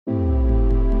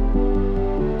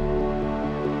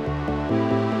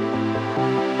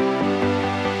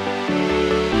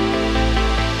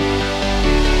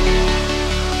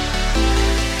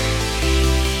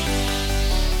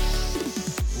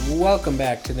Welcome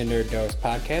back to the Nerd Dose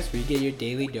podcast, where you get your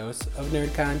daily dose of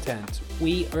nerd content.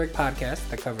 We are a podcast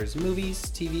that covers movies,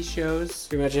 TV shows,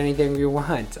 pretty much anything we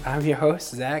want. I'm your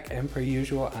host, Zach, and per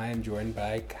usual, I am joined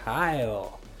by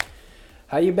Kyle.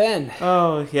 How you been?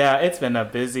 Oh, yeah, it's been a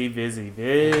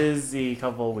busy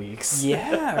couple weeks.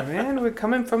 Yeah, man, we're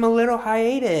coming from a little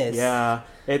hiatus. Yeah,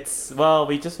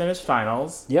 we just finished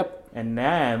finals. Yep. And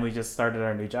then we just started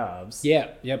our new jobs.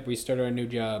 Yep, we started our new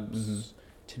jobs. Mm-hmm.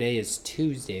 Today is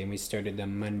Tuesday, and we started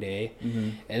them Monday. Mm-hmm.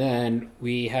 And then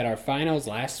we had our finals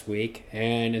last week,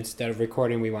 and instead of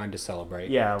recording, we wanted to celebrate.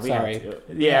 Yeah, too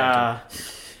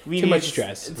much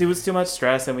stress. It was too much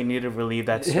stress, and we needed to relieve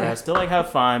that stress. To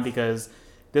have fun, because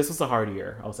this was a hard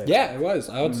year, I'll say. Yeah, it was.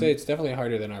 I would say it's definitely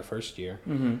harder than our first year.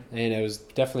 Mm-hmm. And it was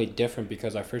definitely different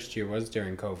because our first year was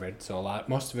during COVID, so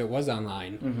most of it was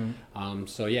online.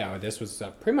 Mm-hmm. This was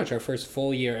pretty much our first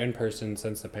full year in person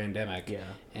since the pandemic. Yeah.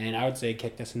 And I would say it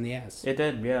kicked us in the ass. It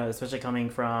did, yeah, especially coming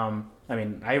from, I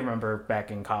remember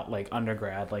back in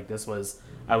undergrad,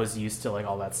 I was used to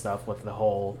all that stuff with the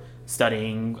whole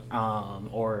studying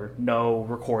or no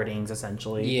recordings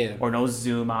essentially, or no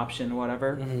Zoom option or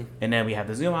whatever. Mm-hmm. And then we had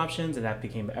the Zoom options, and that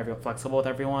became flexible with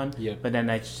everyone. Yep. But then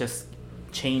it's just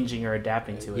changing or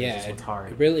adapting to it. It's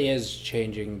hard. It really is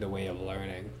changing the way of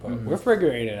learning, but we're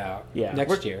figuring it out. Yeah,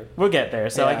 next year we'll get there.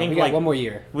 So I think we got one more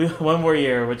year. One more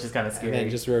year, which is kind of scary. And then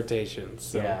just rotations.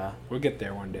 So we'll get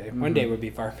there one day. One day we'll be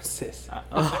pharmacists.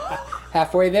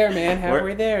 Halfway there, man.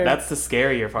 Halfway there. That's the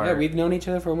scarier part. Yeah, we've known each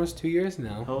other for almost 2 years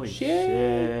now. Holy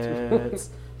shit.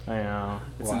 I know.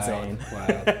 It's insane.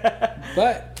 Wild.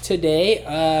 But today,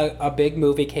 a big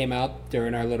movie came out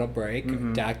during our little break.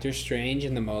 Mm-hmm. Doctor Strange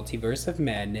in the Multiverse of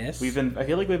Madness. I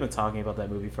feel like we've been talking about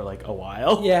that movie for a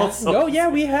while. Yeah.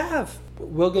 We have.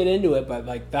 We'll get into it,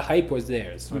 but the hype was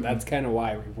there. So that's kind of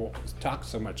why we talked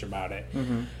so much about it.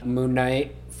 Mm-hmm. Moon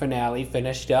Knight finale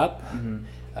finished up. Mm-hmm.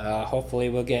 Hopefully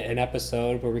we'll get an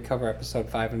episode where we cover episode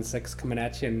 5 and 6 coming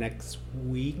at you next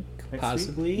week.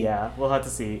 Possibly. Yeah, we'll have to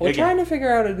see. We're trying to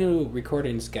figure out a new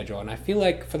recording schedule, and I feel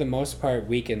like for the most part,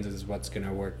 weekends is what's going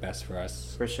to work best for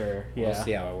us. For sure, yeah. We'll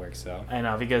see how it works, though. I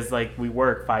know, because we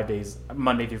work 5 days,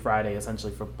 Monday through Friday,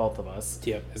 essentially, for both of us.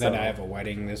 Yep. And then I have a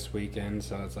wedding this weekend,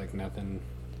 so it's nothing.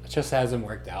 It just hasn't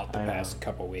worked out the past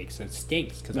couple weeks. It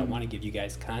stinks, because I want to give you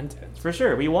guys content. For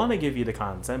sure. We want to give you the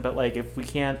content, but if we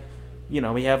can't,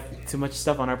 we have too much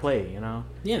stuff on our plate,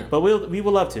 Yeah. But we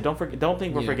will love to. Don't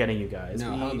think we're forgetting you guys.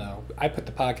 No, hell no. I put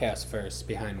the podcast first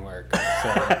behind work.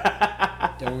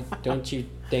 So don't you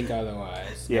think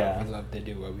otherwise. Yeah. No, we love to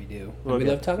do what we do. We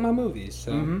love talking about movies.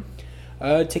 So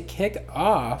to kick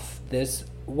off this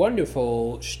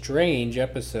wonderful, strange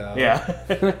episode.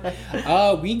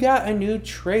 Yeah. We got a new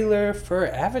trailer for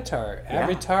Avatar. Yeah.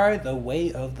 Avatar: The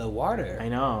Way of the Water. I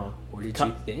know. What did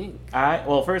you think?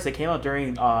 First it came out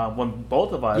during when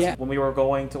both of us when we were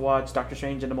going to watch Doctor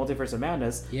Strange in the Multiverse of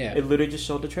Madness. Yeah. It literally just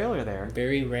showed the trailer there.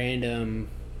 Very random,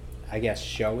 I guess,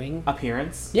 showing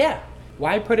appearance. Yeah.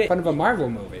 Why put it in front of a Marvel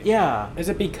movie? Yeah. Is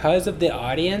it because of the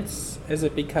audience? Is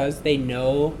it because they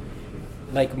know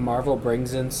Marvel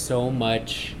brings in so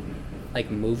much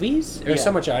movies or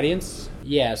so much audience?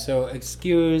 Yeah, so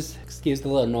excuse the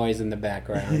little noise in the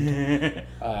background.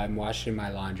 I'm washing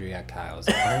my laundry at Kyle's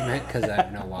apartment because I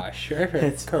have no washer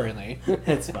currently.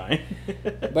 It's fine.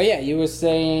 But yeah, you were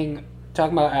talking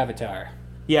about Avatar.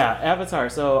 Yeah, Avatar.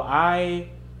 So I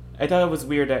thought it was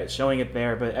weird that showing it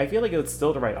there, but I feel like it was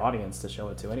still the right audience to show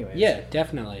it to anyways. Yeah,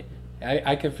 definitely.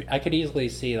 I could easily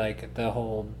see the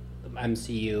whole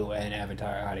MCU and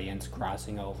Avatar audience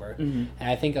crossing over. Mm-hmm. And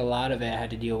I think a lot of it had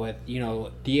to deal with,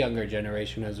 the younger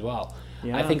generation as well.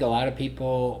 Yeah. I think a lot of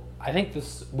people,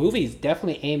 this movie's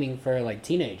definitely aiming for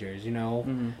teenagers,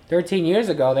 13 years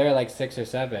ago they were 6 or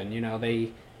 7,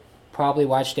 they probably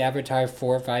watched Avatar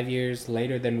 4 or 5 years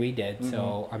later than we did,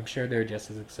 so I'm sure they're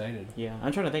just as excited. Yeah,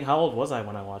 I'm trying to think, how old was I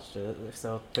when I watched it?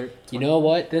 So, you know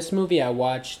what? This movie I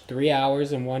watched 3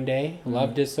 hours in one day.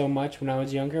 Loved it so much when I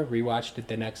was younger. Rewatched it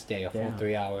the next day, a full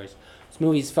 3 hours. This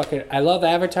movie's I love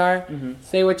Avatar.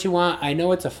 Say what you want. I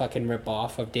know it's a fucking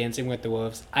ripoff of Dancing with the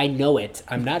Wolves. I know it.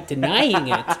 I'm not denying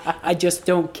it. I just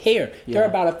don't care. Yeah. There are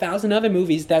about 1,000 other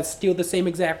movies that steal the same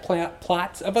exact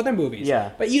plots of other movies.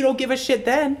 Yeah. But you don't give a shit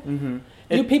then. Mm-hmm.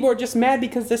 You people are just mad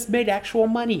because this made actual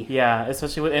money. Yeah,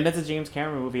 especially and it's a James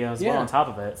Cameron movie as well on top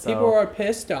of it. So. People are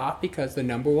pissed off because the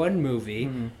number one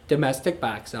movie, domestic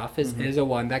box office, is a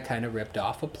one that kind of ripped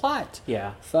off a plot.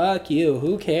 Yeah. Fuck you.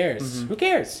 Who cares? Who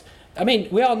cares?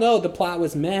 We all know the plot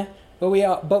was meh,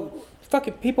 but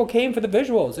fucking people came for the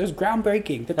visuals. It was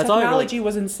groundbreaking. The technology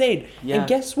was insane. Yeah. And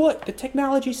guess what? The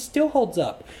technology still holds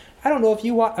up. I don't know if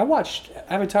you I watched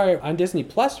Avatar on Disney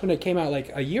Plus when it came out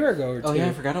like a year ago or two. Oh yeah,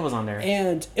 I forgot it was on there.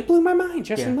 And it blew my mind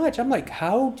just as much. I'm like,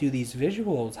 how do these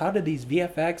visuals, how do these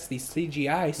VFX, these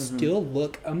CGI still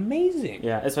look amazing?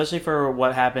 Yeah, especially for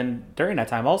what happened during that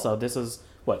time. Also, this was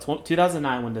what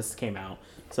 2009 when this came out.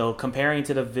 So comparing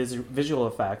to the visual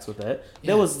effects with it,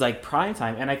 it was like prime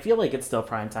time, and I feel like it's still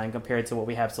prime time compared to what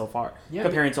we have so far. Yeah,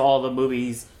 comparing to all the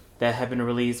movies that have been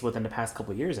released within the past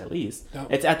couple of years, at least,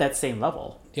 it's at that same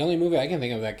level. The only movie I can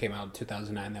think of that came out in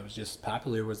 2009 that was just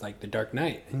popular was like The Dark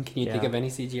Knight. And can you think of any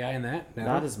CGI in that? No.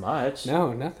 Not as much.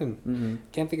 No, nothing.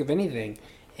 Can't think of anything.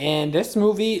 And this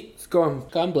movie is going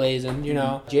gun blazing. You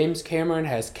know, James Cameron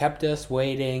has kept us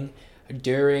waiting.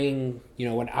 During,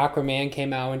 when Aquaman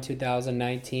came out in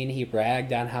 2019, he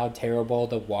bragged on how terrible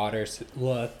the water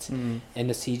looked and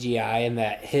the CGI, and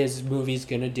that his movie's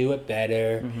going to do it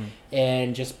better,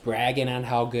 and just bragging on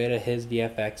how good his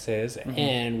VFX is.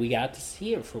 And we got to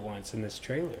see it for once in this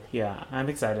trailer. Yeah, I'm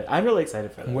excited. I'm really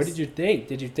excited for this. What did you think?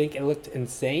 Did you think it looked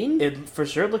insane? It for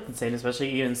sure looked insane,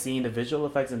 especially even seeing the visual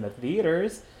effects in the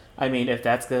theaters. I mean, if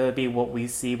that's going to be what we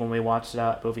see when we watch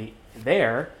that movie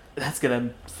there, that's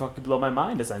gonna fucking blow my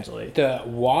mind, essentially. The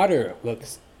water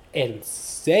looks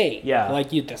insane. Yeah. Like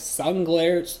the sun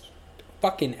glares,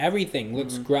 fucking everything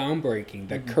looks groundbreaking.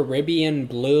 The Caribbean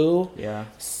blue. Yeah.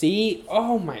 See,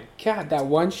 oh my god, that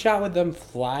one shot with them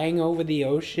flying over the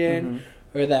ocean,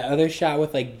 or that other shot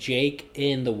with like Jake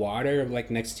in the water,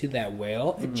 like next to that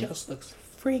whale. It just looks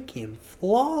freaking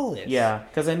flawless. Yeah,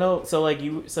 because I know. So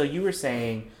you were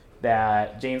saying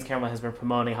that James Cameron has been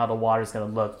promoting how the water's going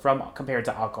to look compared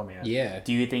to Aquaman. Yeah.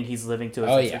 Do you think he's living to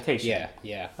his expectation?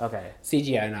 Yeah. Okay.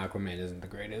 CGI in Aquaman isn't the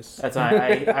greatest. That's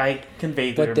why I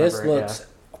conveyed. But this looks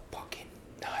fucking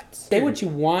nuts. Say what you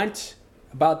want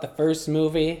about the first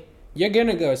movie. You're going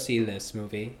to go see this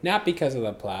movie. Not because of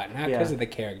the plot, not because of the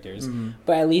characters,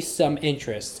 but at least some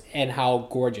interest in how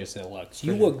gorgeous it looks.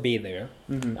 You will be there.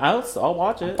 I'll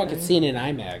watch it. I'm fucking seeing it in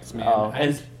IMAX, man. Oh,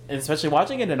 and especially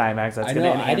watching it in IMAX, that's going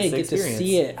to enhance I didn't the get experience. to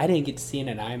see it. I didn't get to see it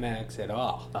in IMAX at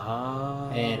all.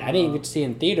 Oh. And I didn't get to see it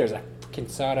in theaters. I fucking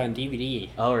saw it on DVD.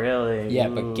 Oh, really? Yeah,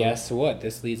 but guess what?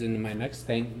 This leads into my next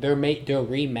thing. They're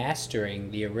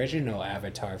remastering the original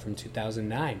Avatar from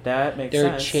 2009. That makes sense.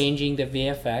 sense. They're changing the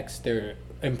VFX. They're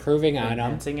improving on them.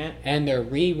 Enhancing it? And they're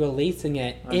re-releasing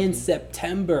it in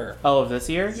September. Oh, of this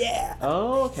year? Yeah.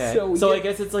 Oh, okay. So I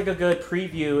guess it's like a good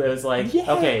preview. It was like,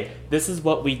 okay, this is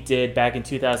what we did back in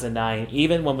 2009,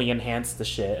 even when we enhanced the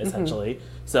shit, essentially.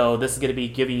 So this is going to be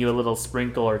giving you a little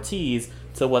sprinkle or tease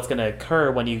to what's going to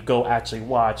occur when you go actually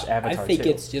watch Avatar 2. I think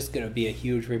it's just going to be a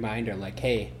huge reminder, like,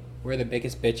 hey, we're the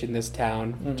biggest bitch in this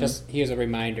town. Just here's a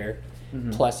reminder.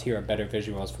 Plus, here are better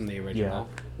visuals from the original.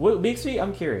 Yeah. What makes me,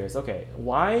 I'm curious, okay,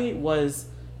 why was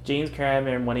James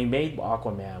Cameron, when he made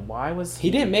Aquaman, why was he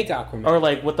didn't make Aquaman. Or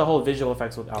like with the whole visual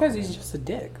effects with Aquaman. Because he's just a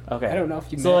dick. Okay. I don't know if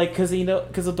you So like,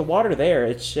 because of the water there,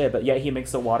 it's shit, but yet he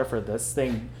makes the water for this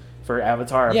thing, for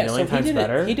Avatar, a million times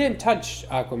better. He didn't touch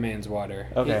Aquaman's water.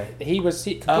 Okay. He was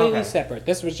completely separate.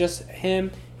 This was just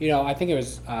him, I think it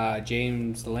was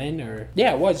James Lin,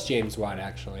 it was James Wan,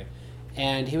 actually.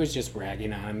 And he was just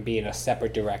ragging on being a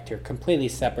separate director, completely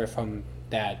separate from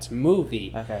that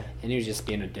movie. Okay. And he was just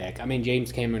being a dick. I mean,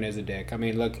 James Cameron is a dick. I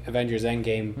mean, look, Avengers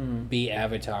Endgame beat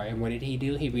Avatar. And what did he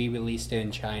do? He re-released it in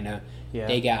China. Yeah.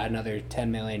 They got another $10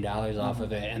 million off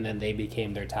of it. And then they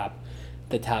became the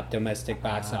top domestic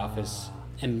box office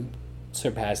and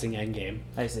surpassing Endgame.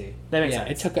 I see. That makes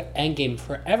sense. It took Endgame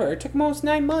forever. It took almost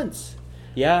 9 months.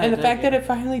 Yeah. And the fact that it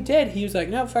finally did, he was like,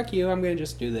 no, fuck you, I'm going to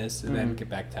just do this and then get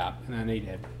back top. And then he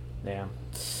did. Damn.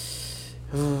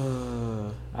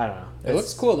 I don't know. It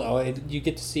looks cool, though. You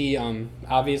get to see,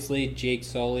 obviously, Jake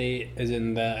Sully is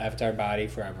in the Avatar body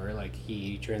forever. Like,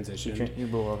 he transitioned. He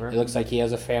blew over. It looks like he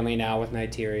has a family now with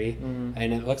Neytiri.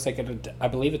 And it looks like, I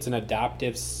believe it's an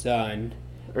adoptive son.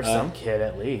 Or some kid,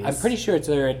 at least. I'm pretty sure it's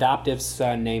their adoptive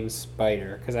son named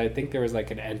Spider, because I think there was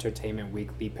like an Entertainment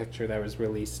Weekly picture that was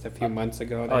released a few months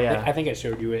ago. I think I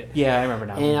showed you it. Yeah, I remember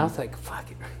now. And I was like,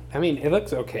 fuck it. I mean, it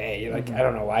looks okay. Like, I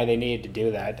don't know why they needed to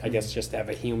do that. I guess just to have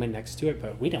a human next to it,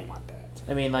 but we don't want that.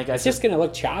 I mean, like, it's just going to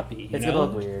look choppy. It's going to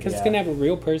look weird. Because it's going to have a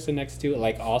real person next to it,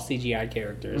 like all CGI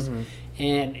characters.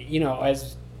 And,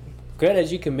 as good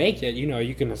as you can make it, you're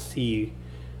going to see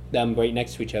them right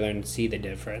next to each other and see the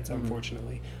difference,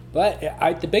 unfortunately. But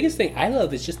the biggest thing I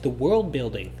love is just the world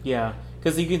building. Yeah,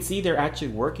 because you can see they're actually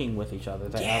working with each other,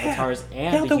 the avatars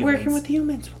and the humans. Yeah, they're working with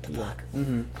humans. What the fuck?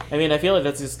 I mean, I feel like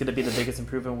that's just going to be the biggest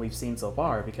improvement we've seen so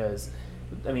far because,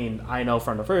 I mean, I know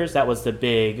from the first that was the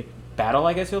big battle,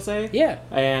 I guess you'll say. Yeah.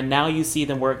 And now you see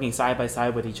them working side by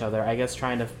side with each other, I guess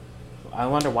trying to I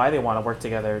wonder why they want to work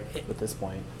together at this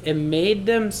point. It made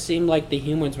them seem like the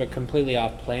humans were completely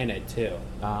off planet too.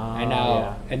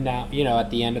 And now, you know, at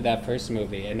the end of that first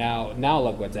movie, and now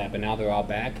look what's happened. Now they're all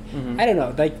back. I don't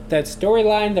know, like that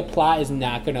storyline, the plot is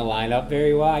not going to line up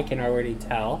very well. I can already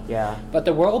tell. Yeah. But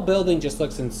the world building just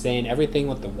looks insane. Everything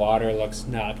with the water looks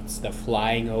nuts. The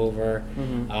flying over,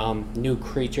 new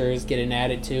creatures getting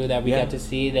added to that we got to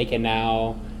see. They can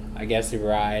now, I guess,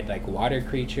 ride like water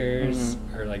creatures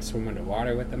or like swim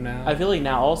underwater with them now. I feel like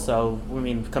now also, I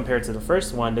mean, compared to the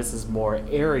first one, this is more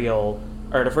aerial.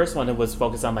 Or the first one, it was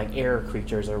focused on like air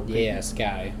creatures or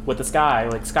sky. With the sky,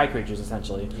 like sky creatures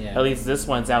essentially. Yeah. At least this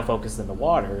one's now focused in the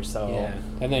water. So yeah.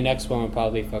 And the next one will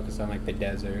probably focus on like the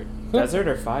desert. Desert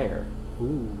or fire?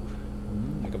 Ooh.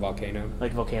 Like a volcano.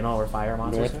 Like a volcano or fire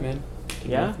monsters. Northmen.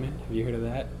 Yeah. Northmen. Have you heard of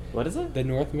that? What is it? The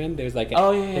Northmen. There's like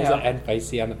there's an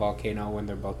NPC on the volcano when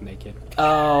they're both naked.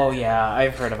 Oh yeah,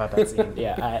 I've heard about that scene.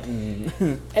 Yeah.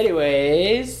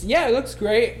 Anyways, yeah, it looks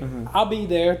great. I'll be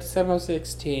there December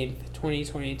 16th,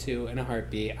 2022 in a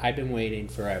heartbeat. I've been waiting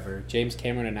forever. James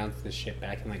Cameron announced this shit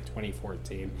back in like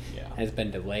 2014. Yeah. And it's been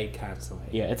delayed constantly.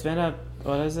 Yeah, it's been a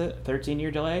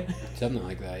 13-year delay? Something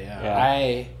like that,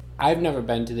 yeah. I've never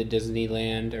been to the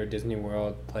Disneyland or Disney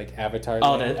World, like Avatar.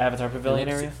 Oh, the Avatar Pavilion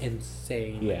area?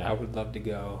 Insane. Yeah. I would love to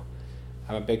go.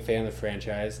 I'm a big fan of the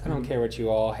franchise. I don't care what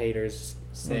you all haters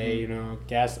say, you know.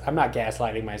 I'm not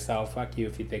gaslighting myself. Fuck you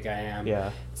if you think I am.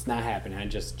 Yeah. It's not happening. I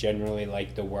just generally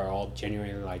like the world,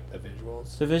 genuinely like the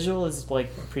visuals. The visual is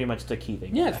like pretty much the key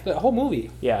thing. Yeah, it's the whole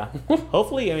movie. Yeah.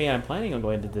 Hopefully, I mean, I'm planning on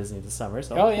going to Disney this summer.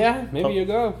 So oh yeah, maybe you'll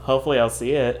go. Hopefully, I'll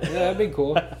see it. Yeah, that'd be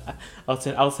cool. I'll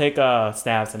take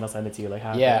snaps and I'll send it to you. Like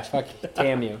how? Yeah, fuck,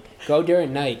 damn you. Go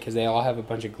during night because they all have a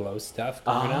bunch of glow stuff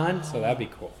going on, so that'd be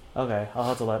cool. Okay, I'll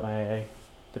have to let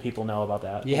the people know about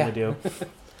that. Yeah, when they do.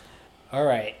 All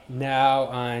right, now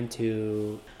on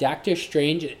to Doctor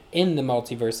Strange in the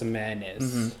Multiverse of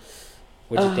Madness.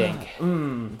 What'd you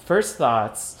think? First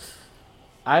thoughts.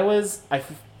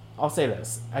 I'll say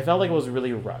this. I felt like it was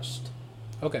really rushed.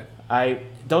 Okay.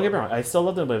 Don't get me wrong. I still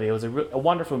love the movie. It was a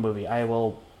wonderful movie. I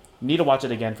will need to watch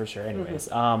it again for sure. Anyways,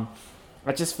 I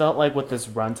just felt like with this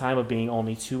runtime of being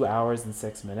only 2 hours and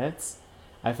 6 minutes,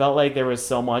 I felt like there was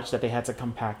so much that they had to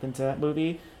compact into that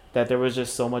movie. That there was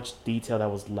just so much detail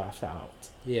that was left out.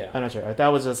 Yeah. I'm not sure. That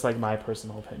was just like my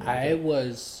personal opinion. I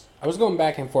was going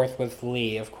back and forth with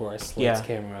Lee, of course. Lee's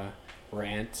camera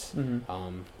rant.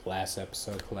 Last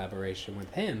episode collaboration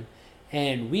with him.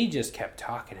 And we just kept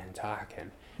talking and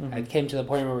talking. It came to the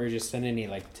point where we were just sending me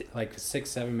like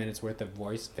 6-7 minutes worth of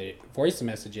voice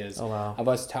messages of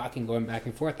us talking, going back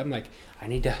and forth. I'm like, I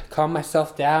need to calm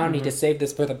myself down. I need to save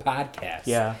this for the podcast.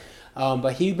 Yeah.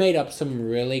 But he made up some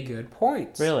really good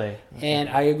points. Really? And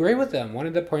I agree with him. One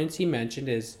of the points he mentioned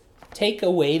is take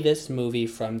away this movie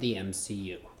from the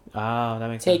MCU. Oh, that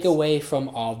makes sense. Take away from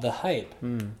all the hype.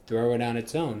 Throw it on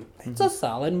its own. It's a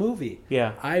solid movie.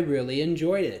 Yeah. I really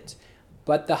enjoyed it.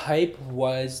 But the hype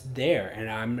was there.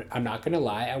 And I'm not going to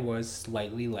lie, I was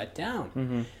slightly let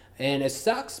down. And it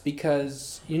sucks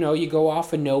because, you know, you go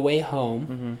off of No Way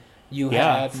Home. You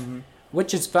have...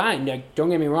 Which is fine. Like, don't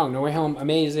get me wrong. No Way Home,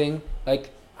 amazing. Like,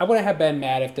 I wouldn't have been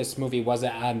mad if this movie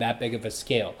wasn't on that big of a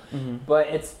scale. But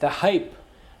it's the hype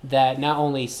that not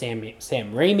only Sam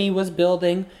Raimi was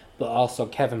building, but also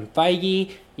Kevin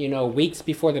Feige. You know, weeks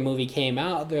before the movie came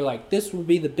out, they're like, this will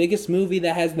be the biggest movie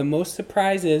that has the most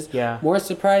surprises. Yeah. More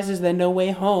surprises than No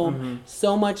Way Home.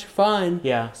 So much fun.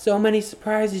 Yeah. So many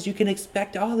surprises. You can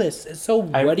expect all this. So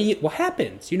what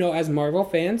happens? You know, as Marvel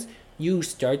fans... You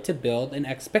start to build an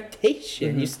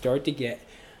expectation. You start to get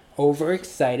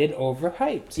overexcited,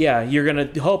 overhyped. Yeah, you're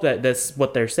going to hope that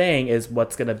what they're saying is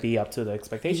what's going to be up to the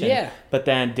expectation. Yeah. But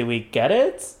then, do we get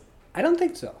it? I don't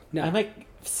think so. No. I'm like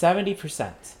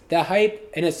 70%. The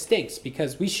hype, and it stinks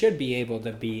because we should be able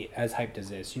to be as hyped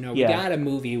as this. You know, we got a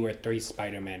movie where 3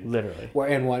 Spider-Men were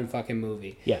in one fucking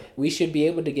movie. Yeah. We should be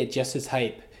able to get just as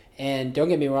hype. And don't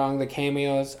get me wrong, the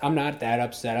cameos, I'm not that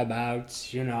upset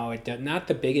about. You know, not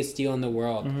the biggest deal in the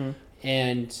world.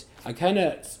 And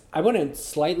I wouldn't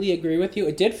slightly agree with you.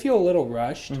 It did feel a little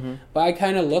rushed, but I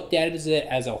kind of looked at it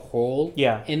as a whole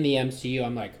in the MCU.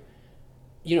 I'm like,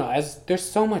 you know, as there's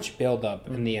so much buildup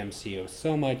in the MCU,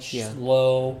 so much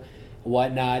slow,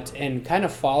 whatnot, and kind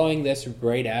of following this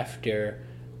right after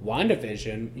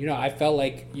WandaVision, you know, I felt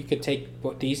like you could take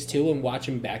these two and watch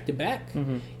them back to back.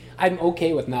 I'm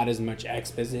okay with not as much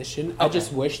exposition. I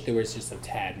just wish there was just a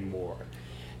tad more.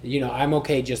 You know, I'm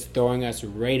okay just throwing us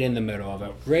right in the middle of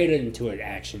it, right into an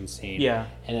action scene. Yeah.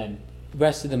 And then the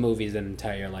rest of the movie is an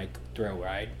entire, like, thrill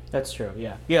ride. That's true,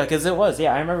 yeah. Yeah, because it was,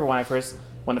 I remember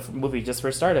when the movie just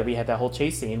first started, we had that whole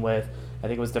chase scene with I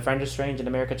think it was Defender Strange and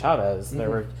America Chavez. They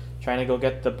were trying to go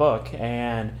get the book,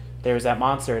 and there was that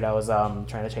monster that was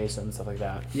trying to chase them and stuff like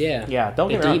that. Yeah. Don't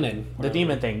get me wrong. Demon. The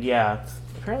demon thing. Yeah.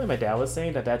 Apparently, my dad was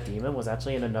saying that demon was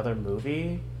actually in another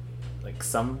movie, like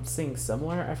something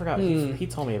similar. I forgot. He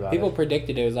told me about People it.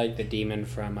 predicted it was like the demon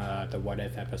from the What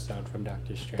If episode from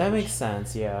Doctor Strange. That makes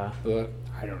sense. Yeah. But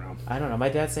I don't know. My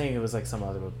dad's saying it was like some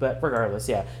other movie, but regardless,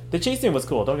 yeah, the chase scene was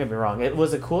cool. Don't get me wrong. It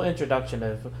was a cool introduction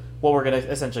of what we're gonna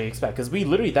essentially expect, because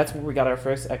that's where we got our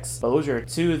first exposure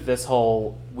to this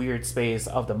whole weird space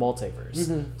of the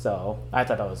multiverse. So I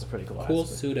thought that was a pretty cool aspect.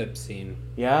 suit up scene.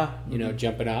 Yeah. You know,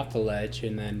 jumping off the ledge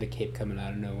and then the cape coming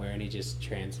out of nowhere and he just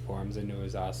transforms into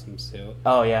his awesome suit.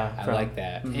 Oh yeah. I like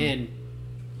that. And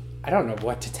I don't know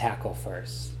what to tackle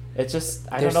first. It's just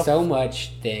There's so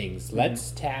much things.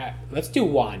 Let's do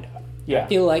Wanda. Yeah. I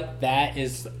feel like that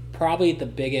is probably the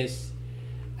biggest,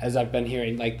 as I've been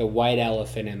hearing, like the white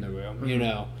elephant in the room. You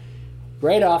know,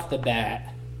 right off the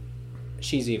bat,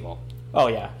 she's evil. Oh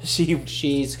yeah,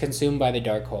 she's consumed by the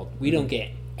Darkhold. We don't get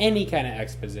any kind of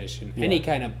exposition, any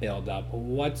kind of build up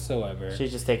whatsoever.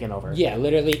 She's just taking over. Yeah,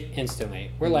 literally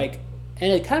instantly. We're like,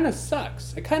 and it kind of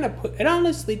sucks. It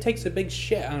honestly takes a big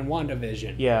shit on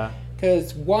WandaVision. Yeah.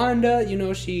 Because Wanda, you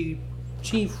know, she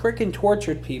freaking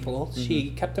tortured people.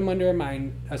 She kept them under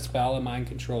a spell, a mind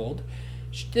controlled.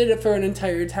 She did it for an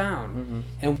entire town.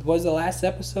 And was the last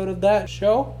episode of that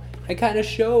show? It kind of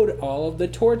showed all of the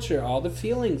torture, all the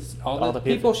feelings, all the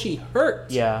people she hurt.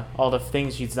 Yeah, all the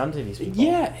things she's done to these people.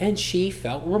 Yeah, and she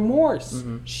felt remorse.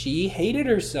 She hated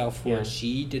herself for it.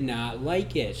 She did not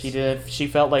like it. She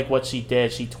felt like what she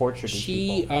did, she tortured these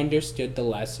people. She understood the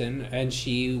lesson, and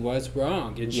she was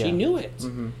wrong, and she knew it.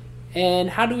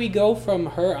 And how do we go from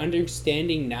her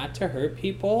understanding not to hurt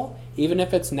people, even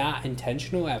if it's not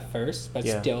intentional at first, but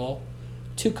still,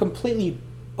 to completely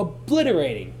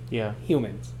obliterating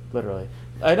humans? Literally.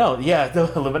 I know, yeah,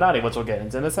 the Illuminati, which we'll get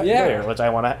into in a second later, which I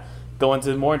want to go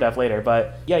into more in depth later.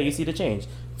 But yeah, you see the change.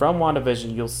 From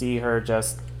WandaVision, you'll see her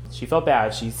she felt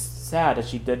bad. She's sad that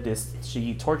she did this.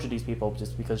 She tortured these people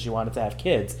just because she wanted to have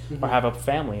kids or have a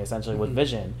family, essentially, with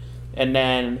Vision. And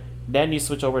then you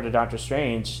switch over to Doctor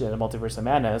Strange, the Multiverse of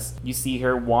Madness. You see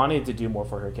her wanting to do more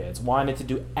for her kids, wanting to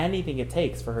do anything it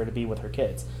takes for her to be with her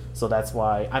kids. So that's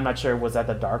why, I'm not sure, was that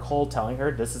the Darkhold telling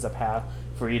her this is a path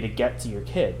for you to get to your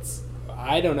kids?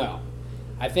 I don't know.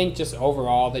 I think just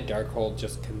overall the Darkhold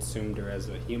just consumed her as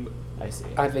a human. I see.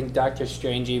 I think Doctor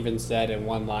Strange even said in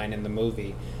one line in the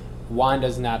movie,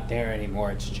 Wanda's not there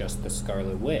anymore, it's just the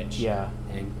Scarlet Witch. Yeah.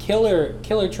 And killer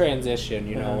transition,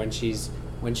 you know,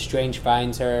 when Strange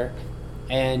finds her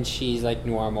and she's like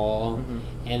normal.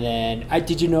 And then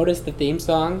did you notice the theme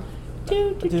song?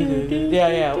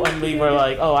 Yeah, when we were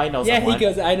like, oh, I know someone. Yeah, he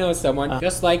goes, I know someone.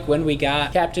 Just like when we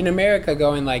got Captain America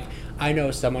going like, I know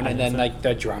someone, and then like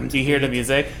the drums. Do you hear the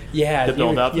music? Yeah. The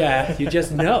build up? Yeah, you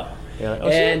just know. Like, oh,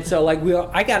 and shit. so like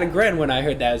I got a grin when I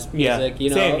heard that music, you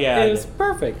know. Same, yeah. It was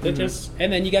perfect. It just,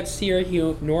 and then you got to see her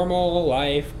normal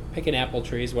life, picking apple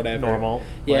trees, whatever. Normal.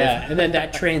 Yeah, and then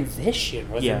that transition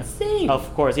was insane.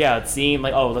 Of course, yeah. It seemed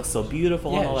like, oh, it looks so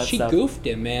beautiful and all that stuff. She goofed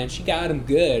him, man. She got him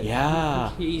good. Yeah.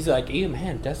 He's like, ew,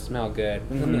 man, it does smell good.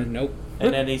 And then, nope.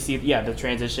 And then you see, the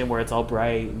transition where it's all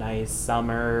bright, nice,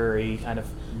 summer-y kind of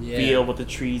feel with the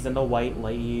trees and the white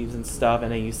leaves and stuff.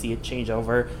 And then you see it change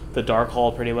over. The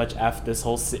Darkhold pretty much F this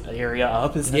whole area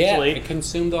up, essentially. Yeah, it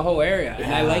consumed the whole area.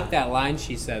 And I like that line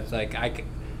she says, like,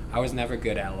 I was never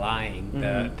good at lying.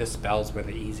 The spells were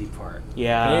the easy part.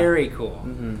 Yeah. Very cool.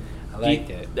 I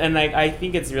liked it. And I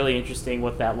think it's really interesting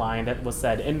with that line that was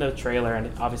said in the trailer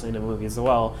and obviously in the movie as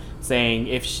well,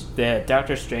 saying that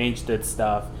Doctor Strange did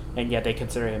stuff and yet they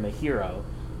consider him a hero.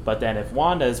 But then if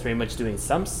Wanda is pretty much doing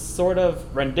some sort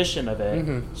of rendition of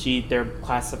it, they're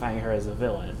classifying her as a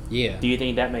villain. Yeah. Do you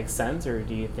think that makes sense, or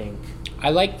do you think...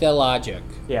 I like the logic.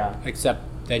 Yeah. Except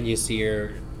then you see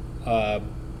her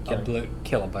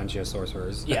kill a bunch of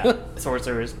sorcerers. Yeah.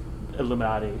 Sorcerers.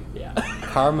 Illuminati. Yeah.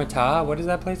 Karmata? What is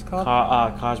that place called?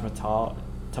 Kajmatal.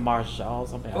 Tamarjal,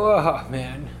 something. Oh,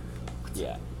 man.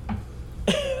 Yeah.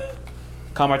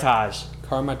 Kamartaj.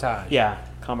 Yeah.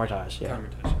 Kamartaj. Yeah.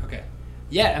 Karmatage. Okay.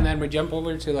 Yeah, and then we jump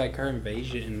over to like her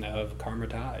invasion of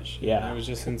Karmatage. Yeah. That was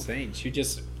just insane. She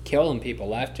just killing people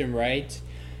left and right.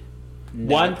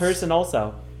 One person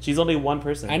also. She's only one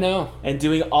person. I know. And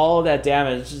doing all that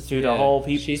damage to the whole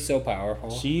people. She's so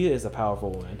powerful. She is a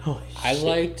powerful woman. Holy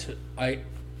shit.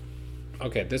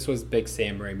 Okay, this was big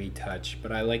Sam Raimi touch,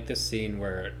 but I like this scene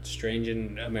where Strange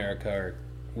and America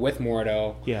with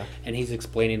Mordo. Yeah. And he's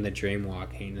explaining the dream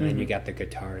walking, and then you got the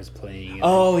guitars playing. And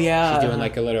Oh yeah. she's doing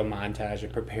like a little montage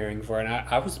of preparing for it.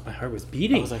 And my heart was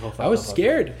beating. I was like, oh, fuck, I was fuck,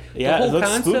 scared. Yeah, the it whole looks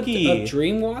concept spooky. of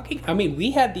dream walking. I mean,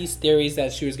 we had these theories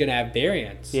that she was going to have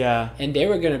variants. Yeah. And they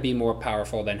were going to be more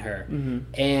powerful than her.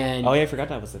 And Oh yeah, I forgot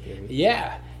that was the theory.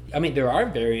 yeah. I mean, there are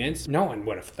variants. No one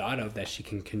would have thought of that she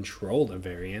can control the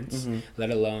variants, let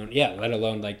alone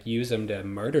like use them to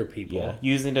murder people. Yeah,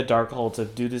 using the Darkhold to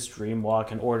do this dream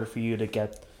walk in order for you to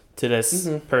get to this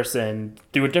person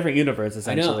through a different universe,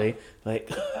 essentially. Like,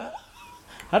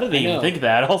 how did they even think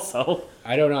that? Also,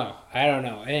 I don't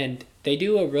know, and they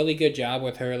do a really good job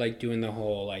with her, like doing the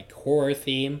whole like horror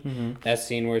theme. That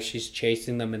scene where she's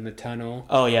chasing them in the tunnel.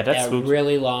 Oh yeah, that's spooky.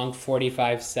 Really long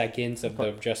 45 seconds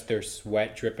of just their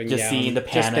sweat dripping down. Just seeing the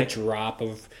panic. Just a drop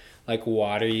of like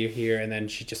water you hear, and then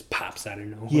she just pops out of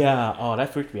nowhere. Yeah. Oh,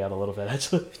 that freaked me out a little bit,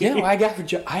 actually. Yeah, well,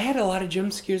 I had a lot of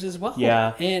jump scares as well.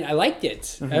 Yeah. And I liked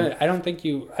it. I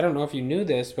don't know if you knew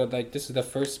this, but like this is the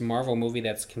first Marvel movie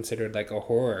that's considered like a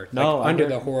horror. No, like, under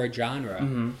the horror genre.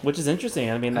 Which is interesting.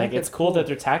 I mean, like, it's cool that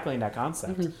they're tackling that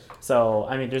concept. So,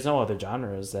 I mean, there's no other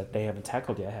genres that they haven't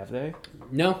tackled yet, have they?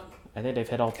 No. I think they've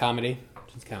hit all... Comedy.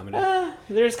 Just comedy.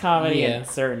 There's comedy in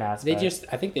certain aspects.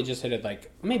 I think they just hit it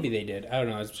like, maybe they did. I don't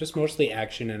know. It's just mostly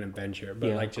action and adventure.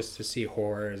 But like just to see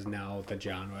horror is now the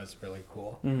genre is really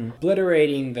cool.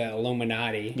 Obliterating the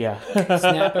Illuminati. Yeah.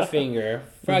 Snap a finger.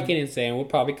 Fucking insane. We'll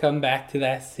probably come back to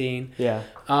that scene. Yeah.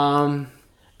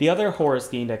 The other horror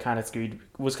scene that kind of screwed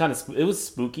was it was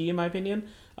spooky in my opinion.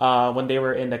 When they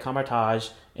were in the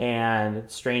Camartage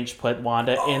and Strange put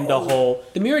Wanda in the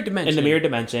mirror dimension. In the mirror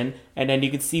dimension, and then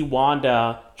you can see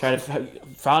Wanda trying to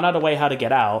found out a way how to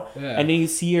get out, and then you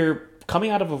see her coming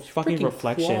out of a fucking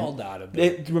reflection. Out of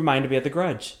it. It reminded me of The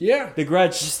Grudge. Yeah. The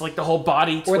Grudge, just like the whole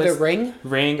body twist. Or The Ring.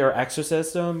 Ring or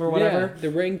Exorcism or whatever. Yeah, The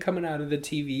Ring coming out of the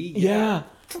TV. Yeah.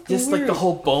 Just like the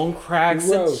whole bone cracks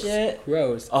and shit.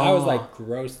 Gross. Oh. I was like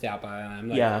grossed out by it. I'm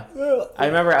like, yeah. I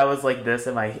remember I was like this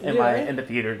in the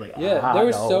theater, like there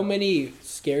were so many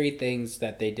scary things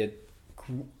that they did.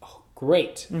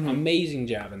 Great, amazing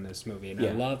job in this movie, and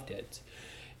I loved it.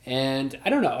 And I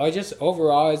don't know, I just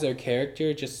overall as her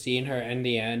character, just seeing her in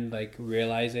the end, like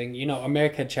realizing,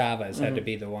 America Chavez had to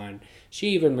be the one.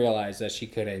 She even realized that she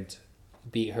couldn't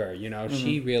beat her.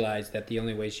 She realized that the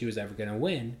only way she was ever going to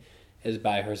win is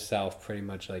by herself, pretty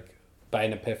much, like by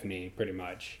an epiphany, pretty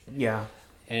much. Yeah.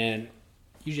 And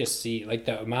you just see like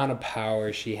the amount of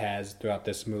power she has throughout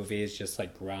this movie is just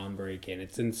like groundbreaking.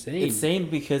 It's insane. Insane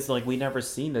because like we never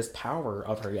seen this power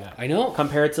of her yet. I know.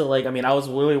 Compared to like, I mean, I was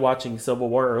really watching Civil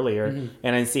War earlier,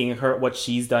 and I'm seeing what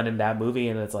she's done in that movie,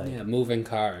 and it's like moving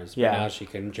cars. But now she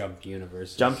can jump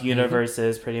universes. Jump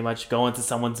universes, pretty much go into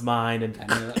someone's mind and.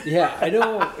 I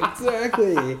know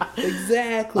exactly.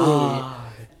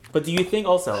 But do you think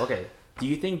do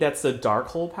you think that's the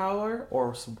Darkhold power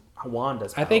or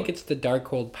Wanda's power? I think it's the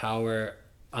Darkhold power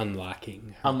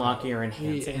unlocking or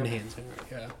enhancing her,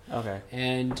 yeah. Okay.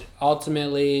 And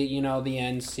ultimately, the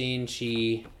end scene,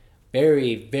 she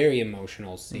very, very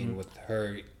emotional scene with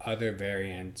her other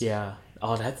variants. Yeah.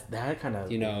 Oh, that kind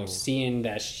of... seeing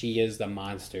that she is the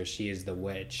monster, she is the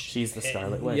witch. She's the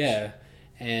Scarlet Witch. Yeah.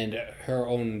 And her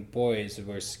own boys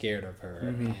were scared of her.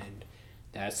 And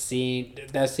that scene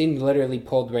literally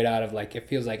pulled right out of, like, it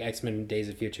feels like X-Men Days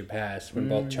of Future Past when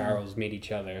both Charles meet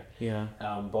each other. Yeah.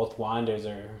 Both Wandas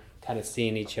are kind of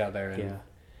seeing each other, and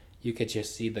you could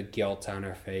just see the guilt on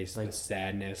her face, like the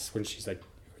sadness when she's like,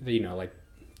 like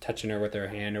touching her with her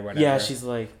hand or whatever. Yeah, she's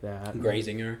like that.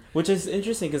 Grazing her. Which is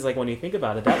interesting because, like, when you think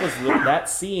about it, that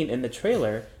scene in the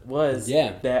trailer was the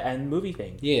end movie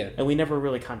thing. Yeah. And we never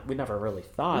really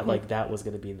thought, like, that was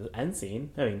going to be the end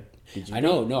scene. I mean, did you?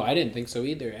 No, I didn't think so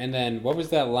either. And then, what was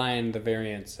that line the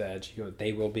variant said? She goes,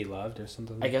 "They will be loved," or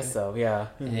something like that? I guess so, yeah.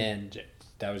 And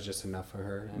that was just enough for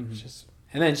her. And,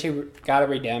 and then she got a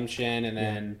redemption and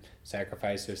then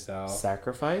sacrificed herself.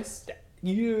 Sacrifice?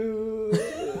 You.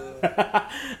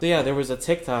 So yeah, there was a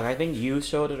TikTok. I think you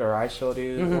showed it or I showed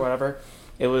you or whatever.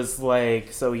 It was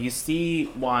like, so you see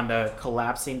Wanda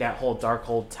collapsing that whole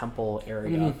Darkhold temple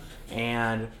area,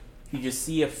 and you just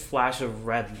see a flash of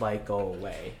red light go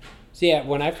away. So yeah,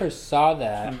 when I first saw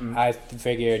that, I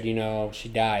figured, she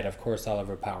died. Of course, all of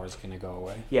her power's gonna go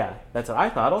away. Yeah, that's what I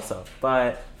thought also.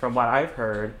 But from what I've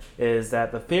heard is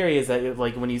that the theory is that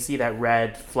like when you see that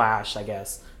red flash, I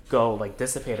guess, go like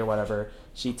dissipate or whatever,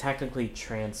 she technically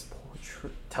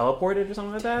teleported or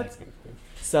something like that.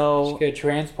 So she could have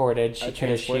transported. She could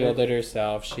have shielded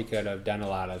herself. She could have done a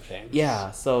lot of things.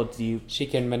 Yeah. So she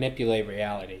can manipulate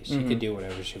reality. She could do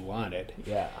whatever she wanted.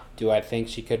 Yeah. Do I think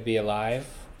she could be alive?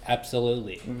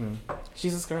 Absolutely. Mm-hmm.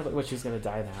 She's a Scarlet Witch. She's gonna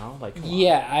die now. Like, come on.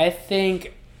 Yeah, I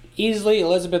think easily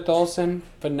Elizabeth Olsen,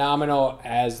 phenomenal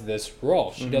as this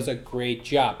role. She does a great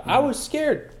job. I was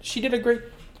scared. She did a great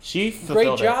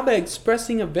job at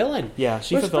expressing a villain. Yeah,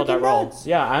 she It was fulfilled that freaking role. nuts.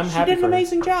 Yeah, I'm She happy did an for her.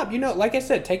 amazing job. You know, like I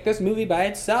said, take this movie by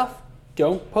itself.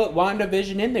 Don't put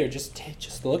WandaVision in there.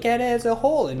 Just look at it as a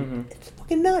whole, and it's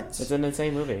fucking nuts. It's an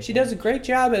insane movie. She does a great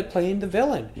job at playing the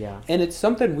villain. Yeah. And it's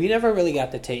something we never really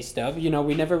got the taste of. You know,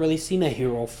 we never really seen a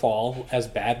hero fall as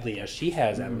badly as she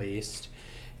has, at least.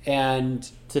 And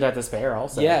To that despair,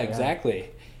 also. yeah, exactly.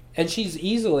 And she's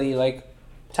easily like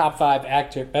top 5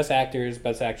 best actors,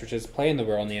 best actresses playing the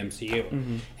role in the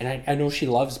MCU. And I know she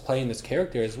loves playing this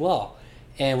character as well.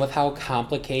 And with how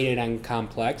complicated and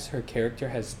complex her character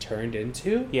has turned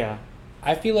into, Yeah.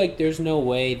 I feel like there's no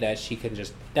way that she could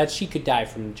die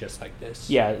from just like this.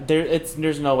 Yeah,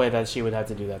 there's no way that she would have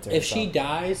to do that to If herself. she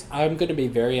dies, I'm going to be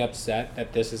very upset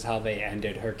that this is how they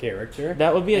ended her character.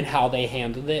 That would be and how they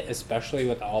handled it, especially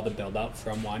with all the build up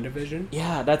from WandaVision.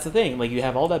 Yeah, that's the thing. Like, you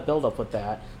have all that build up with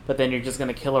that, but then you're just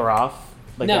gonna kill her off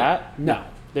like that? No.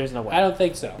 There's no way. I don't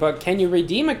think so. But can you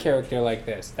redeem a character like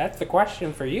this? That's the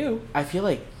question for you. I feel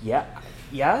like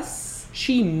yes.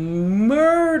 She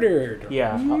murdered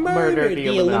the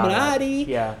Illuminati,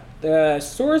 Yeah. the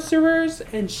sorcerers,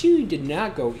 and she did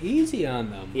not go easy on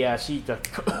them. Yeah, she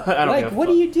I don't Like, what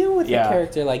do you do with a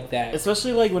character like that?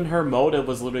 Especially like when her motive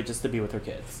was literally just to be with her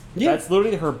kids. Yeah. That's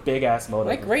literally her big ass motive.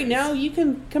 Like right now, you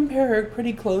can compare her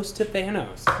pretty close to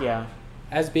Thanos, Yeah.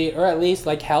 or at least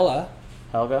like Hela.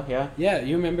 Helga, yeah. Yeah,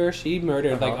 you remember she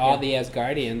murdered like Uh-huh, all yeah. the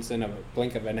Asgardians in a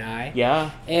blink of an eye.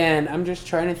 Yeah. And I'm just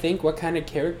trying to think what kind of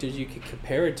characters you could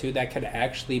compare it to that could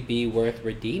actually be worth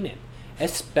redeeming.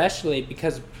 Especially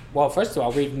because, well, first of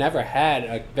all, we've never had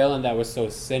a villain that was so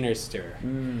sinister.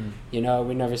 You know,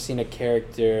 we've never seen a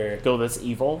character Go this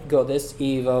evil. go this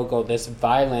evil, go this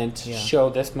violent, Yeah. show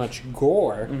this much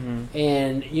gore.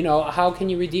 And, you know, how can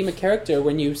you redeem a character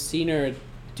when you've seen her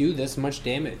do this much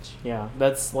damage? Yeah.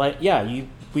 That's like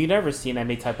we never seen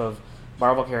any type of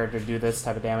Marvel character do this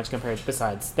type of damage compared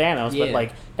besides Thanos, but Yeah.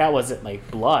 like that wasn't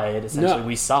like blood essentially No.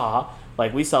 we saw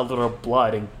literal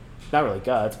blood and not really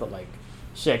guts, but like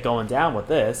shit going down with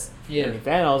this. Yeah. I mean,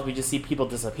 Thanos, we just see people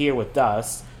disappear with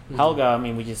dust. Helga, I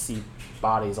mean, we just see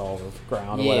bodies all over the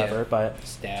ground or Yeah. whatever, but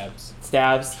stabs,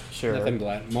 sure. Nothing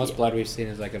blood. Most blood we've seen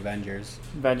is like Avengers.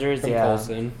 Avengers, From yeah.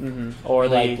 Coulson. Or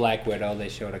Like Black Widow, they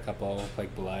showed a couple of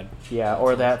like blood. yeah,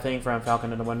 or that thing from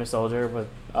Falcon and the Winter Soldier with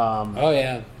Oh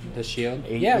yeah, the shield.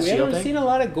 The Yeah, we shield haven't thing? seen a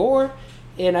lot of gore,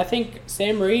 and I think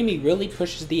Sam Raimi really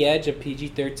pushes the edge of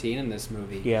PG-13 in this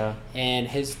movie. yeah. And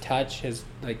his touch, his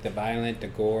like the violent, the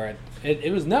gore,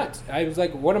 it was nuts. I was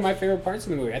like one of my favorite parts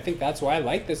of the movie. I think that's why I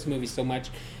like this movie so much.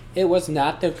 It was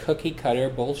not the cookie cutter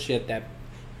bullshit that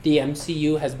the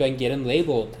MCU has been getting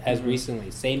labeled as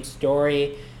recently. Same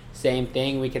story, same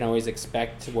thing. We can always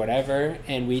expect whatever,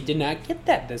 and we did not get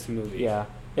that this movie. Yeah,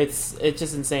 it's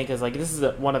just insane because like this is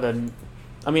one of the,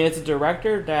 I mean, it's a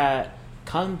director that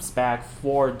comes back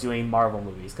for doing Marvel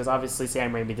movies because obviously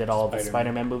Sam Raimi did all of the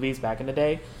Spider-Man movies back in the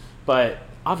day, but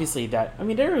obviously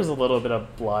there was a little bit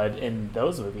of blood in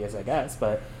those movies, I guess,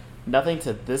 but nothing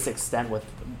to this extent with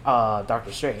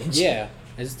Doctor Strange. Yeah.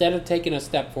 Instead of taking a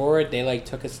step forward, they like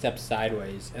took a step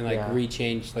sideways and like Yeah.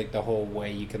 rechanged like the whole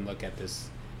way you can look at this,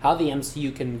 how the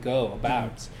MCU can go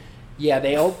about. Yeah,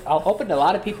 they opened a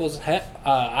lot of people's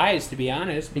eyes, to be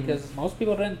honest, because most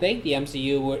people didn't think the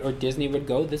MCU or Disney would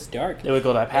go this dark. It would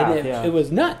go that path. And yeah. it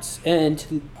was nuts.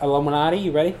 And Illuminati,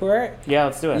 you ready for it? Yeah,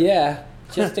 let's do it. Yeah.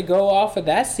 Just to go off of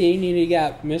that scene, you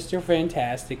got Mr.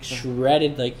 Fantastic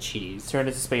shredded like cheese. Turned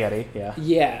into spaghetti. Yeah.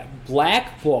 Yeah,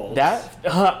 Black Bolt. That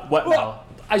what Whoa, now?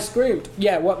 I screamed.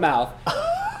 Yeah, what mouth?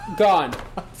 Gone.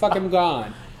 Fucking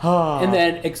gone. And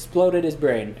then exploded his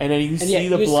brain. And then you see yeah,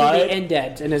 the you blood. see the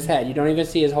indent in his head. You don't even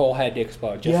see his whole head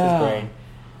explode, just Yeah. his brain.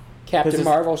 Captain his-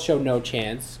 Marvel showed no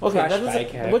chance. Okay, Crushed that by a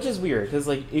cat. which is weird because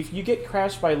like if you get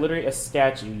crashed by literally a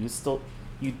statue,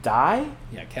 you die.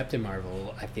 Yeah, Captain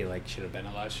Marvel, I feel like should have been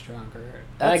a lot stronger.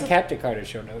 That's Captain Carter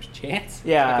showed no chance.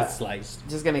 Yeah. Like sliced.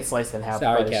 Just getting sliced in half.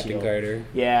 Sorry, by the Captain shield. Carter.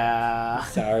 Yeah.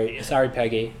 Sorry,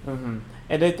 Peggy.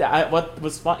 And what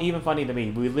was even funny to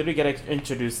me, we literally get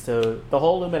introduced to the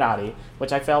whole Illuminati,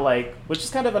 which I felt like, which is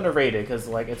kind of underrated because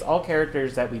like it's all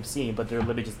characters that we've seen, but they're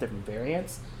literally just different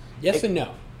variants. Yes and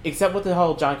no. Except with the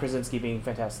whole John Krasinski being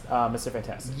Mr.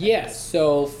 Fantastic. Yeah,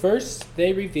 so first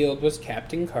they revealed was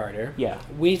Captain Carter. Yeah.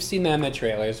 We've seen that in the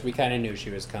trailers. We kind of knew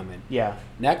she was coming. Yeah.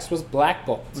 Next was Black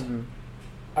Bolt,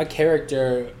 a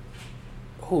character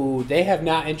who they have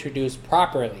not introduced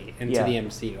properly into Yeah. the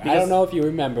MCU. I Because- don't know if you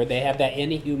remember, they have that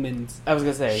Inhumans I was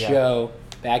gonna say, yeah. show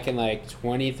back in like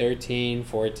 2013,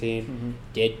 14,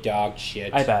 did dog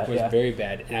shit. I bet, was yeah. very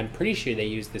bad, and I'm pretty sure they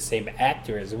used the same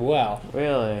actor as well.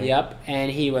 Really? Yep,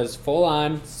 and he was full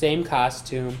on same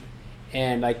costume,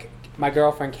 and like my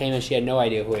girlfriend came and she had no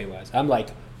idea who he was. I'm like,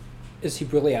 is he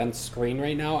really on screen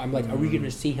right now? I'm like, are we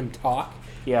gonna see him talk?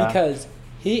 Yeah. Because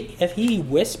if he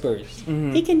whispers,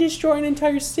 he can destroy an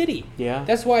entire city. Yeah.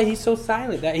 That's why he's so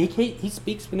silent. That he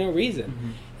speaks for no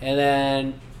reason. And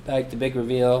then like the big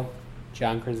reveal,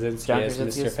 John Krasinski as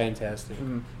Mr. Fantastic.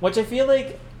 Which I feel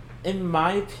like, in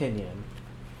my opinion,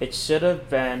 it should have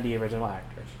been the original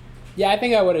actor. Yeah, I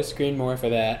think I would have screened more for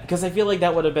that. Because I feel like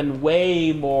that would have been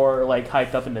way more like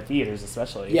hyped up in the theaters,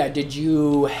 especially. Yeah, did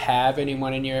you have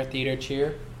anyone in your theater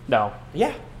cheer? No.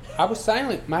 Yeah, I was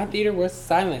silent. My theater was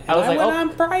silent. And I was like, went on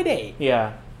Friday.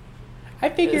 Yeah. I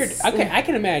figured, okay, I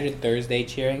can imagine Thursday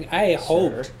cheering. I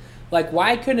hoped. Like,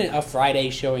 why couldn't a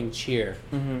Friday showing cheer?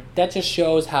 That just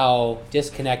shows how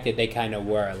disconnected they kind of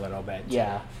were a little bit.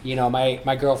 Yeah. You know,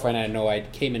 my girlfriend had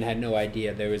no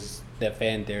idea there was the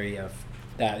fan theory of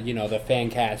that, you know, the fan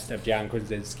cast of John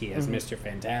Krasinski as Mr.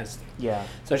 Fantastic. Yeah.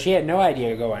 So she had no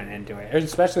idea going into it.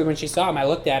 Especially when she saw him, I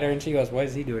looked at her and she goes, what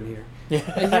is he doing here?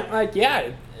 Yeah. And I'm like,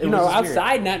 yeah, you know,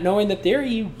 outside not knowing the theory,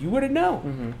 you wouldn't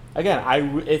know.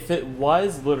 Again, if it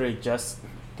was literally just,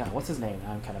 God, what's his name?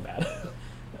 I'm kind of bad.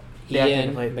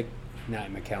 Ian,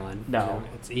 not McKellen. No.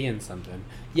 It's Ian something.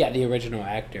 Yeah, the original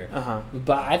actor. Uh-huh.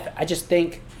 But I just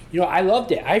think, you know, I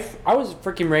loved it. I was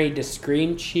freaking ready to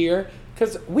scream cheer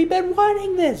because we've been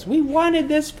wanting this. We wanted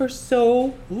this for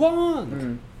so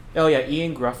long. Oh yeah,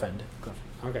 Ian Gruffend.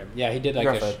 Okay. Yeah, he did like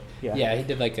Grufford, yeah. he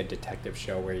did like a detective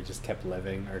show where he just kept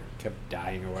living or kept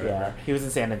dying or whatever. Yeah, he was in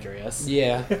San Andreas.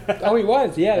 Yeah. Oh, he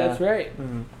was. Yeah, Yeah. that's right.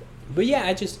 But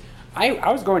yeah,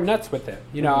 I was going nuts with it.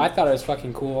 You know, I thought it was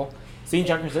fucking cool. Seeing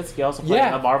John Krasinski also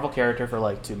playing a Marvel character for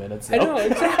like 2 minutes. So. I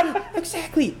know,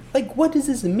 exactly. Like, what does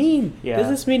this mean? Yeah. Does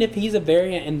this mean if he's a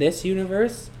variant in this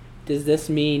universe, does this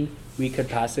mean we could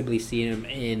possibly see him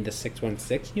in the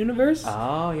 616 universe?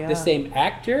 Oh, yeah. The same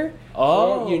actor?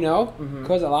 Oh. Or, you know,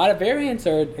 because a lot of variants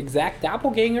are exact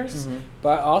doppelgangers,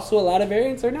 but also a lot of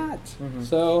variants are not.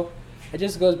 So it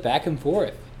just goes back and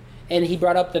forth. And he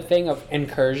brought up the thing of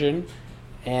incursion,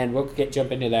 and we'll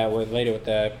jump into that later with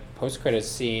the post-credits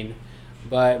scene.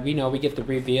 But we get the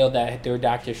reveal that their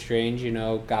Doctor Strange, you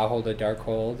know, got hold of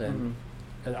Darkhold, and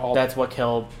all. That's what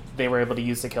they were able to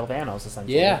use to kill Thanos,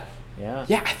 essentially. Yeah. Yeah.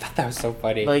 Yeah, I thought that was so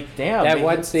funny. Like, damn. That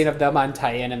one scene of them on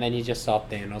Titan, and then you just saw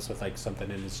Thanos with, like, something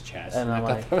in his chest. And I I'm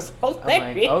thought that was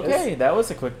hilarious. okay, that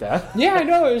was a quick death. Yeah, I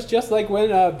know. It was just like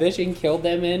when Vision killed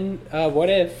them in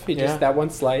What If. He just, that one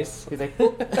slice. He's like,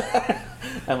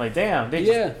 I'm like, damn.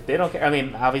 They don't care. I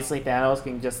mean, obviously Thanos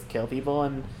can just kill people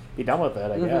and be done with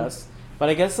it, I guess. But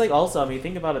I guess, like, also, I mean,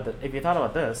 think about it. If you thought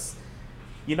about this,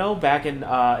 you know, back in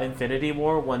Infinity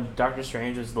War, when Doctor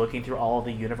Strange was looking through all of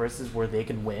the universes where they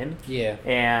can win,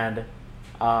 and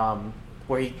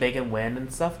where they can win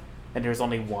and stuff, and there's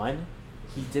only one,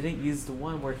 he didn't use the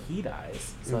one where he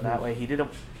dies. So that way he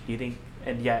didn't,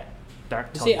 and yet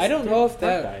See, I don't know if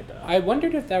that. died, though. I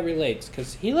wondered if that relates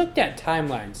because he looked at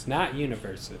timelines, not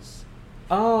universes.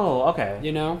 Oh, okay.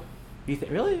 You know?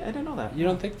 Really? I didn't know that. You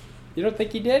don't think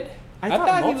he did? I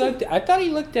thought he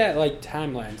looked at like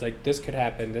timelines, like this could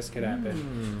happen,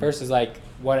 versus like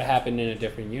what happened in a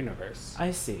different universe. I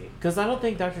see, because I don't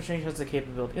think Doctor Strange has the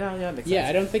capability. Yeah, it makes sense. Yeah,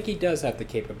 I don't think he does have the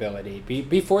capability.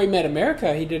 Before he met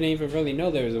America, he didn't even really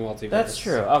know there was a multiverse. That's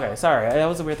true. Okay, sorry, that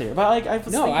was a weird theory, but like I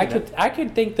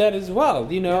could think that as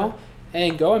well. You know,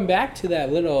 and going back to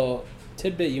that little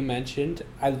tidbit you mentioned,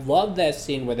 I love that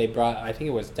scene where they brought, I think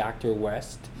it was Dr.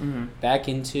 West, back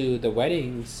into the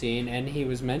wedding scene, and he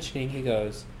was mentioning, he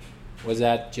goes, was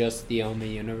that just the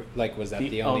only was that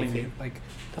the only thing? Like,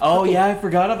 I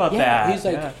forgot about that. He's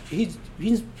like, he's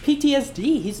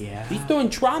PTSD. He's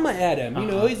throwing trauma at him. You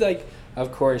know, he's like,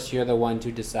 of course, you're the one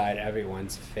to decide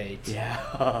everyone's fate.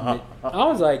 Yeah. I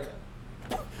was like,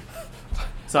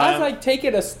 So I was like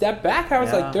taking a step back. I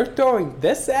was like, they're throwing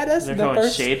this at us They're in the throwing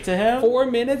first shade to him? 4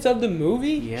 minutes of the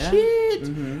movie? Yeah. Shit.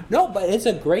 No, but it's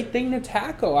a great thing to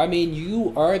tackle. I mean,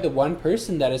 you are the one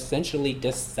person that essentially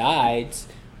decides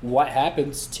what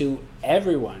happens to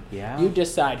everyone. Yeah. You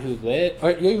decide who lived,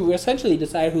 or you essentially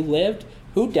decide who lived,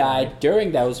 who died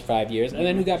during those 5 years, and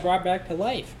then who got brought back to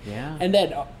life. Yeah. And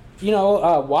then,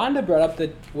 Wanda brought up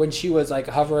that when she was like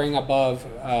hovering above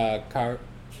Carmitage.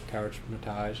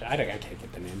 I can't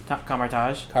get the name.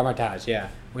 Carmitage, yeah.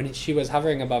 When she was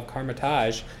hovering above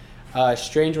Carmitage,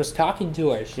 Strange was talking to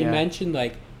her. She mentioned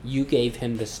like you gave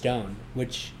him the stone,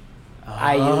 which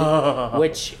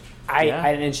and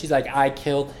she's like I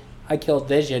killed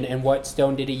Vision, and what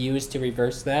stone did he use to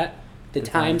reverse that? the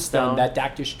time stone that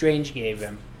Doctor Strange gave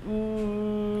him.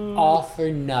 All for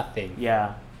nothing.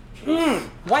 Yeah.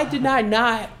 Why did I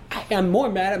not? I'm more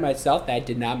mad at myself that I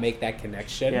did not make that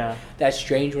connection. Yeah. That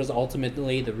Strange was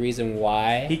ultimately the reason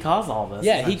why. He caused all this.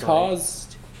 Yeah, he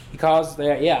caused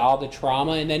all the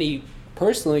trauma, and then he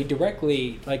personally,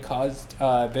 directly, like, caused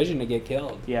Vision to get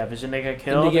killed. Yeah, Vision to get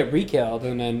killed. And to get re-killed,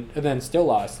 and then still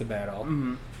lost the battle.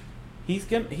 Mm-hmm.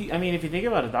 I mean, if you think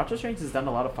about it, Doctor Strange has done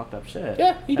a lot of fucked up shit.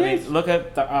 Yeah, he did. I mean, look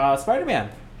at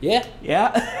Spider-Man. Yeah.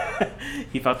 Yeah.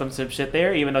 He fucked up some shit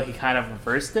there, even though he kind of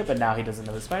reversed it, but now he doesn't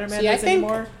know who Spider-Man is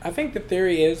anymore. I think the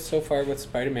theory is, so far with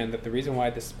Spider-Man, that the reason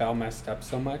why the spell messed up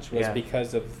so much was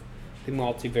because of the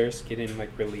multiverse getting,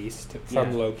 like, released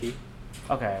from Loki.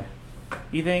 Okay.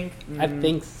 You think? I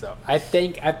think so. I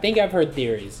think I've heard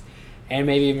theories, and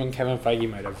maybe even Kevin Feige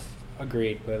might have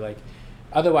agreed, but, like,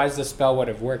 otherwise the spell would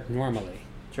have worked normally.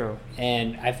 True.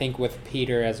 And I think with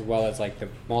Peter, as well as, like, the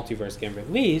multiverse getting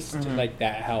released, like,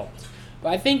 that helped.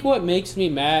 But I think what makes me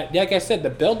mad, like I said, the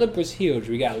build-up was huge.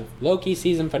 We got Loki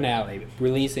season finale,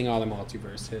 releasing all the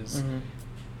multiverses.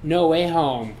 No Way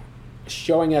Home,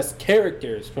 showing us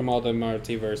characters from all the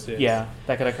multiverses. Yeah,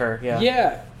 that could occur,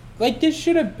 Yeah. Like, this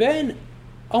should have been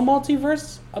a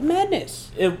multiverse of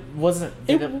madness. It wasn't.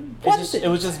 It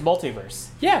was just multiverse.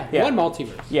 Yeah, one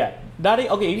multiverse. Yeah. Not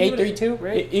okay. 832,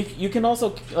 right? If you can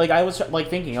also, like, I was like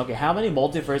thinking, okay, how many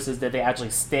multiverses did they actually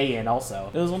stay in?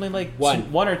 Also, it was only like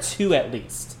one or two at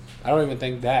least. I don't even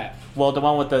think that. Well, the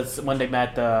one with when they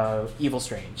met the Evil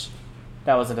Strange,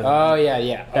 that was another. Oh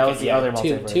yeah. That was the other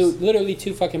multiverse. Literally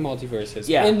two fucking multiverses.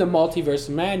 Yeah. In the multiverse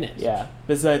of madness. Yeah.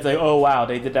 Besides, like, oh wow,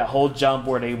 they did that whole jump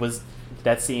where they was.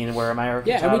 That scene where America.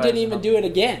 Yeah, and we didn't even do it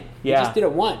again. Yeah. We just did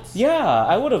it once. Yeah,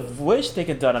 I would have wished they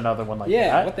could done another one like that.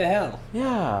 Yeah, what the hell?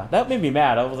 Yeah, that made me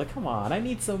mad. I was like, come on, I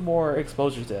need some more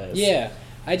exposure to this. Yeah,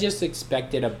 I just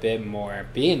expected a bit more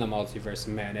being the multiverse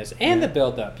of madness and the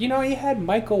build-up. You know, you had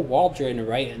Michael Waldron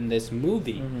writing this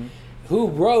movie, who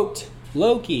wrote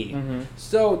Loki.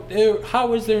 So how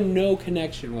was there no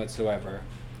connection whatsoever?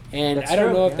 And I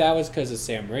don't know if that was because of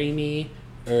Sam Raimi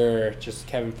or just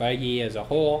Kevin Feige as a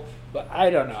whole. But I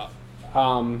don't know.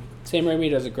 Sam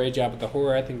Raimi does a great job with the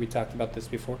horror. I think we talked about this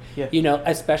before. Yeah. You know,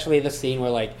 especially the scene where,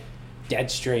 like, Dead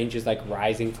Strange is, like,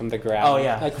 rising from the ground. Oh,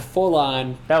 yeah. Like, full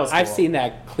on. That was cool. I've seen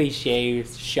that cliche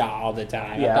shot all the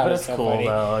time. Yeah, I thought but it was it's so cool, funny.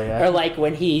 though, yeah. Or, like,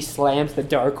 when he slams the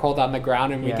Darkhold on the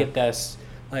ground and we get this,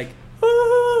 like,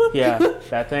 yeah,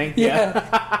 that thing?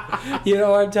 Yeah. You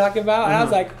know what I'm talking about? And I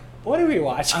was like, what are we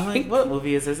watching? I'm like, what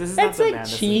movie is this? This is It's not like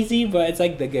madness. cheesy, but it's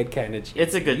like the good kind of cheese.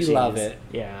 It's a good cheese. You love it.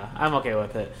 Yeah, I'm okay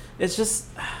with it. It's just,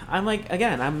 I'm like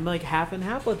half and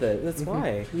half with it. That's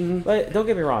why. But don't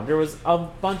get me wrong, there was a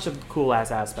bunch of cool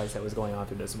ass aspects that was going on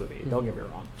through this movie. Don't get me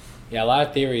wrong. Yeah, a lot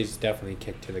of theories definitely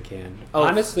kicked to the can. Oh.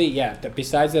 Honestly, yeah,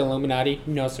 besides the Illuminati,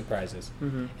 no surprises.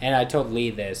 And I told Lee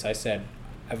this. I said,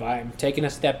 if I'm taking a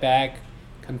step back,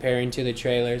 comparing to the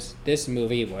trailers, this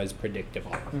movie was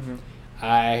predictable.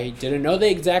 I didn't know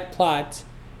the exact plot,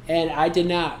 and I did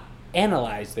not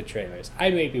analyze the trailers.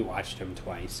 I maybe watched them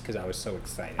twice because I was so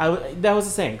excited. That was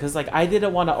the same, because like I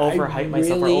didn't want to overhype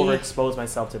myself or overexpose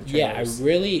myself to the trailers. Yeah, I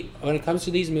really, when it comes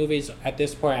to these movies, at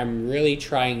this point, I'm really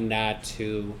trying not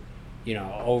to, you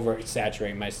know,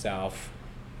 oversaturate myself,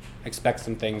 expect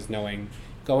some things going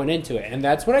into it. And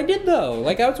that's what I did, though.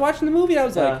 Like, I was watching the movie, I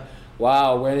was like,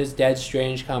 wow, where is Dead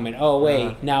Strange coming? Oh,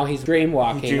 wait, now he's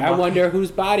dreamwalking. I wonder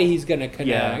whose body he's going to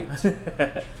connect.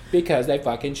 Because they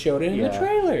fucking showed it in the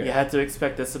trailer. You had to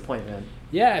expect disappointment.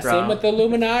 Yeah, same with the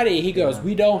Illuminati. He goes,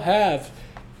 we don't have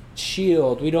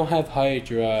S.H.I.E.L.D., we don't have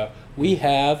Hydra. We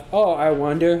have, I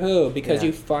wonder who, because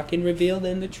you fucking revealed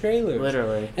in the trailer.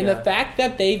 Literally. And the fact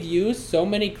that they've used so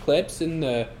many clips in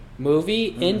the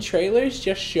movie in trailers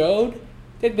just showed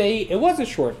that it was a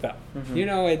short film. You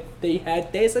know, they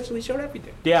essentially showed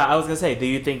everything. Yeah, I was gonna say, do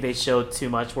you think they showed too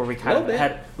much where we kind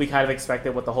of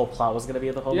expected what the whole plot was gonna be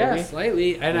of the whole movie? Yeah,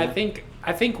 slightly. And I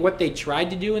think what they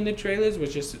tried to do in the trailers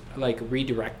was just like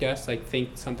redirect us, like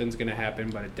think something's gonna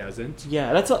happen but it doesn't.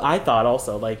 Yeah, that's what I thought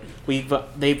also. Like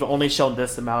they've only shown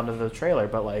this amount of the trailer,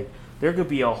 but like there could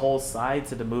be a whole side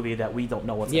to the movie that we don't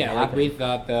know what's going to happen. Yeah, like we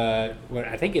thought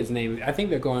I think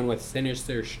they're going with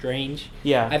Sinister Strange.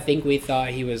 Yeah. I think we thought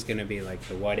he was going to be like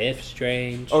the What If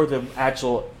Strange. Or the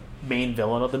actual main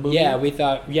villain of the movie. Yeah, we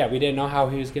didn't know how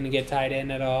he was going to get tied in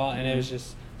at all, and it was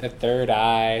just the third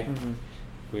eye.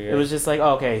 Weird. It was just like,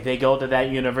 okay, they go to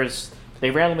that universe. They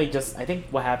randomly I think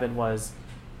what happened was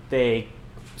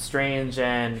Strange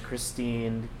and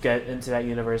Christine get into that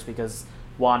universe because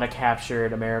Wanda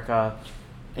captured America,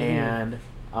 and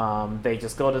they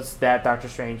just go to that Doctor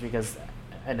Strange because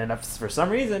and then for some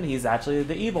reason he's actually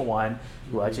the evil one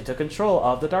who actually took control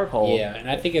of the Darkhold. Yeah, and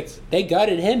I think they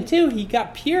gutted him too. He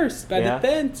got pierced by the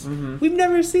fence. Mm-hmm. We've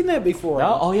never seen that before.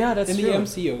 No? Oh yeah, that's in true. the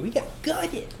MCU. We got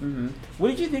gutted. Mm-hmm. What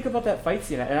did you think about that fight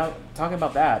scene? And I'm talking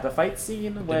about that, the fight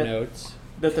scene with The notes.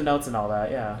 With the notes and all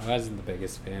that. Yeah, I wasn't the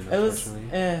biggest fan. It was.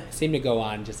 It seemed to go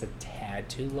on just a tad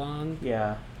too long.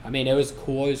 Yeah. I mean, it was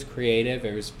cool. It was creative.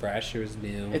 It was fresh. It was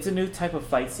new. It's a new type of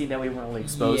fight scene that we weren't really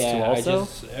exposed to. Also,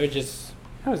 it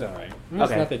was all right. It was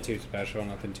nothing too special,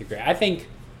 nothing too great. I think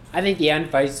the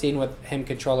end fight scene with him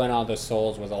controlling all the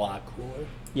souls was a lot cooler.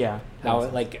 Yeah. How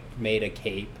it like made a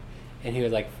cape, and he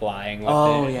was like flying with it.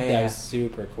 Oh yeah, That was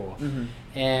super cool. Mm-hmm.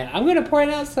 And I'm gonna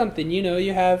point out something. You know,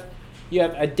 you have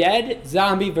a dead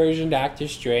zombie version Doctor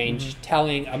Strange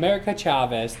telling America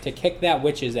Chavez to kick that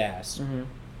witch's ass. Mm-hmm.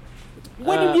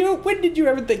 When did you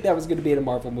ever think that was going to be in a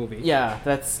Marvel movie? Yeah,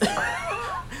 that's.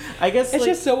 I guess it's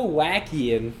just so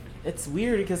wacky and it's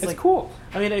weird because it's cool.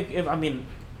 I mean,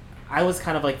 I was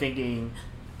kind of like thinking,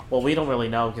 well, we don't really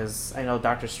know because I know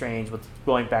Doctor Strange with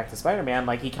going back to Spider-Man,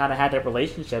 like he kind of had that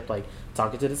relationship, like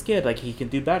talking to this kid, like he can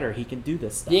do better, he can do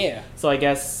this stuff. Yeah. So I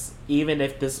guess even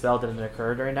if this spell didn't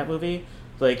occur during that movie,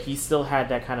 like he still had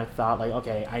that kind of thought, like,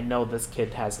 okay, I know this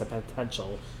kid has the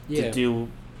potential to do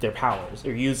their powers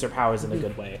or use their powers in a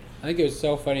good way. I think it was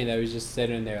so funny that he was just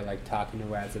sitting there like talking to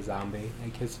her as a zombie.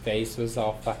 Like his face was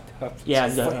all fucked up. Yeah,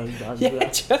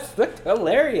 it just looked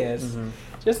hilarious. Mm-hmm.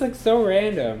 Just looked so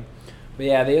random. But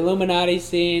yeah, the Illuminati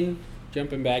scene.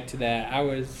 Jumping back to that, I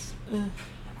was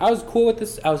cool with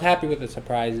this. I was happy with the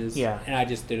surprises. Yeah, and I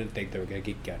just didn't think they were gonna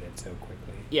get gutted so quickly.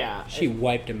 Yeah, she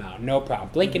wiped him out, no problem.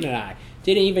 Blinking an eye.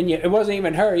 Didn't even. It wasn't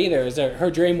even her either. It was her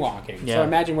dream walking. Yeah. So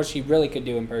imagine what she really could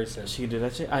do in person. She could do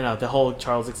that shit. I know the whole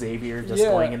Charles Xavier just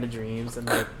going into dreams and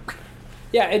like.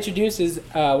 Yeah, introduces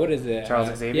what is it?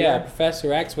 Charles Xavier. Yeah,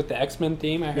 Professor X with the X-Men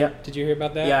theme. I heard. Yep. Did you hear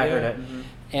about that? Yeah, I heard it. Mm-hmm.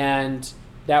 And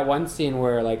that one scene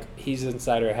where like he's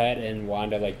inside her head and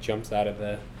Wanda like jumps out of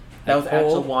the. That was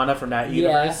actual Wanda from that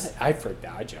universe. Yeah, I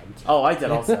forgot. I jumped. Oh, I did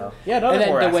also. Yeah, and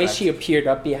then the way she appeared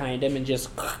up behind him and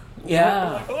just.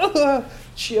 Yeah.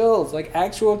 Chills, like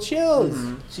actual chills.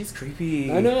 Mm-hmm. She's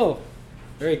creepy. I know.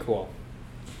 Very cool.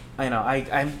 I know.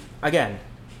 I'm again.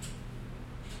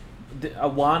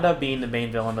 Wanda being the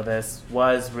main villain of this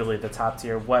was really the top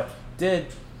tier. What did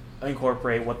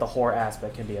incorporate what the horror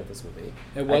aspect can be of this movie?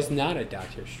 It was not a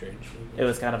Doctor Strange movie. It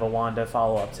was kind of a Wanda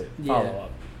follow up.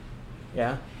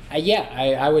 Yeah.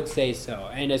 I would say so,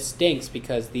 and it stinks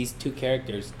because these two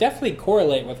characters definitely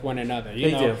correlate with one another.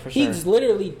 They do, for sure. He's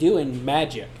literally doing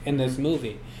magic in this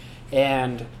movie,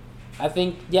 and I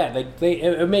think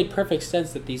it made perfect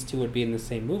sense that these two would be in the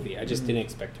same movie. I just didn't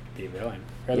expect it to be a villain,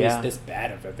 or at least this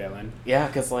bad of a villain. Yeah,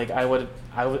 because like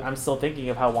I'm still thinking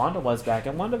of how Wanda was back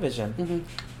in WandaVision. Mm-hmm.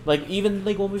 Like even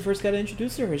like when we first got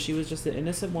introduced to her, she was just an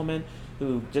innocent woman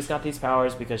who just got these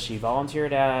powers because she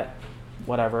volunteered at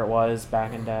whatever it was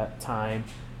back in that time.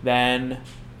 Then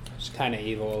she's kind of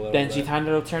evil a little then bit. She kind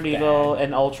of turned evil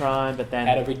in Ultron, but then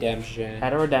had a redemption.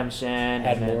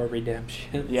 Had more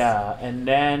redemption. Yeah, and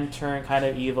then turned kind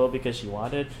of evil because she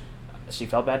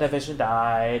felt bad that Vision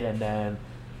died, and then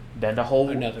the whole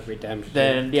another redemption.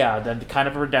 Then kind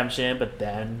of a redemption, but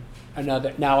then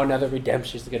another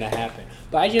redemption is gonna happen.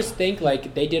 But I just think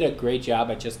like they did a great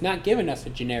job at just not giving us a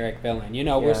generic villain. You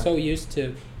know, we're so used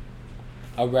to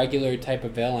a regular type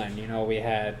of villain. You know, we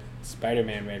had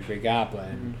Spider-Man, we had Green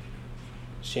Goblin,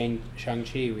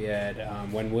 Shang-Chi, we had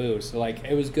Wen-Wu. So, like,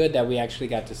 it was good that we actually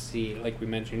got to see, like we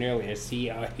mentioned earlier, see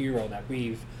a hero that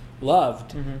we've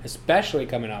loved, especially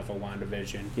coming off of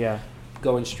WandaVision,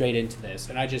 going straight into this.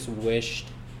 And I just wished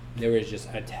there was just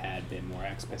a tad bit more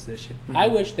exposition. I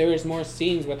wish there was more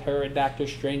scenes with her and Doctor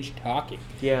Strange talking.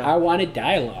 Yeah. I wanted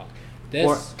dialogue.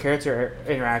 Or character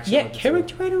interaction. Yeah,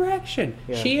 character interaction.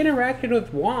 Yeah. She interacted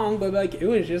with Wong, but like it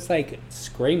was just like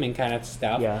screaming kind of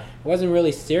stuff. Yeah. It wasn't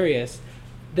really serious.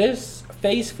 This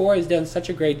Phase 4 has done such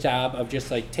a great job of just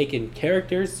like taking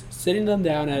characters, sitting them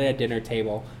down at a dinner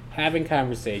table, having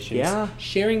conversations,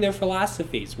 sharing their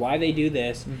philosophies, why they do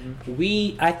this.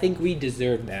 I think we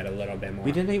deserve that a little bit more.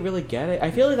 We didn't really get it.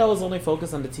 I feel like that was only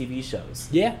focused on the TV shows.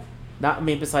 Yeah.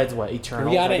 Besides what? Eternals,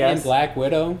 we got it in Black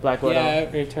Widow.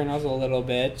 Yeah, Eternals a little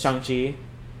bit. Shang-Chi.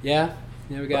 Yeah,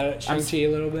 we got it. Shang-Chi a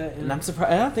little bit. And I'm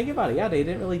surprised. I don't think about it. Yeah, they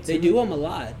didn't really They do them a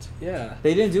lot. Yeah.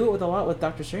 They didn't do it a lot with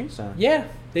Doctor Strange, though. Yeah,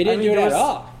 they didn't do it at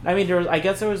all. I mean, I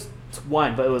guess there was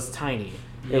one, but it was tiny.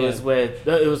 Yeah. It was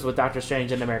with Doctor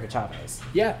Strange and America Chavez.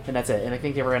 Yeah. And that's it. And I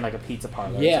think they were in like a pizza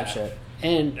parlor or some shit.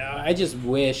 And I just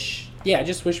wish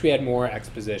we had more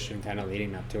exposition kind of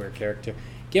leading up to her character.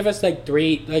 Give us like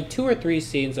 2 or 3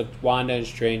 scenes of Wanda and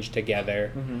Strange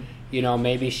together, You know,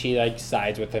 maybe she like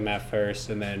sides with him at first,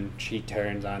 and then she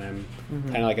turns on him,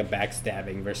 kind of like a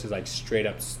backstabbing versus like straight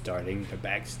up starting to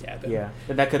backstab him. Yeah,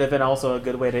 and that could have been also a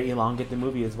good way to elongate the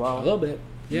movie as well. A little bit.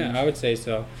 Yeah, I would say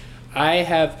so. I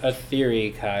have a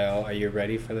theory, Kyle. Are you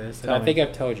ready for this? And I think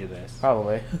I've told you this.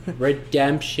 Probably.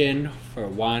 Redemption for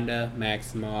Wanda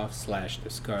Maximoff / the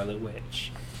Scarlet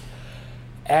Witch.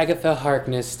 Agatha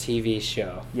Harkness TV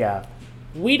show. Yeah.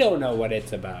 We don't know what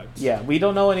it's about. Yeah, we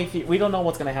don't know anything. We don't know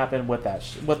what's going to happen with that.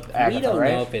 With Agatha, we don't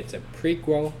right? know if it's a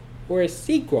prequel or a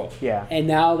sequel. Yeah. And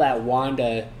now that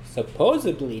Wanda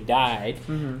supposedly died,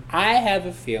 I have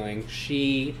a feeling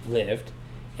she lived,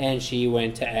 and she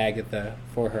went to Agatha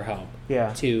for her help.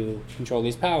 Yeah. To control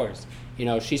these powers. You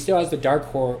know, she still has the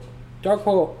Darkhold.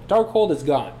 Darkhold is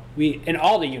gone. In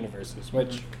all the universes,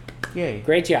 which. Yay.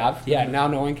 Great job. Yeah. Now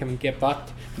no one can get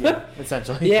fucked. Yeah,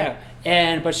 essentially. Yeah.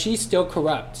 But she's still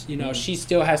corrupt. You know, she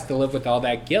still has to live with all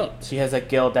that guilt. She has that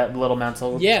guilt, that little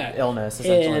mental illness,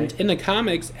 essentially. And in the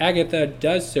comics, Agatha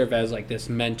does serve as like this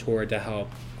mentor to help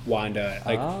Wanda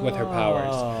with her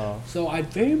powers. So I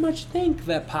very much think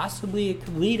that possibly it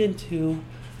could lead into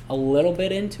a little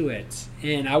bit into it.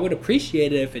 And I would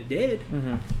appreciate it if it did.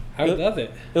 I would love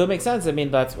it. It would make sense. I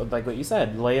mean, that's like what you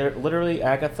said. Literally,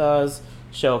 Agatha's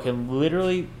show can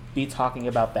literally be talking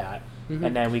about that.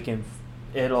 And then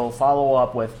it'll follow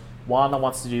up with Wanda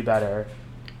wants to do better.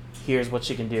 Here's what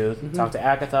she can do. Talk to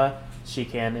Agatha. She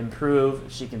can improve.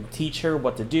 She can teach her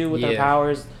what to do with her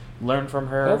powers. Learn from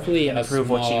her. Hopefully, and a improve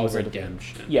small what she was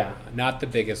redemption. Yeah, not the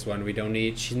biggest one. We don't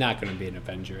need. She's not going to be an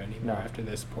Avenger anymore after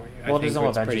this point. Well, there's no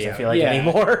Avengers. I feel like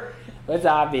anymore. It's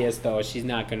obvious though. She's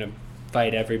not going to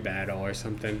fight every battle or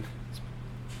something.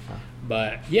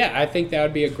 But yeah, I think that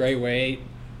would be a great way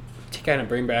to kind of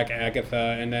bring back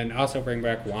Agatha and then also bring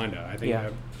back Wanda. I think that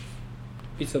would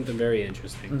be something very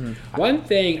interesting. One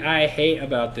thing I hate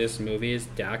about this movie is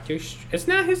it's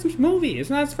not his movie. It's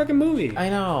not his fucking movie. I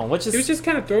know. It was just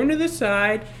kind of thrown to the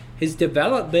side. His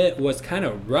development was kind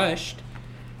of rushed.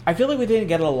 I feel like we didn't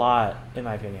get a lot, in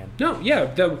my opinion. No, yeah,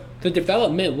 the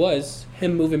development was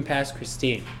him moving past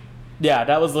Christine. Yeah,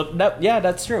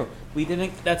 that's true. We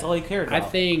didn't. That's all he cared about. I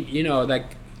think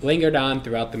lingered on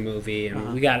throughout the movie,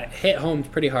 and we got hit home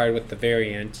pretty hard with the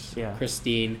variant. Yeah.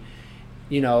 Christine,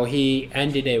 he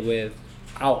ended it with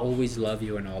 "I'll always love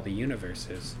you in all the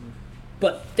universes."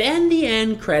 But then the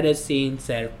end credits scene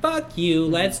said, "Fuck you,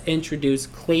 let's introduce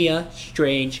Clea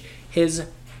Strange, his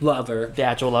lover." The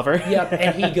actual lover? Yep,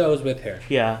 and he goes with her.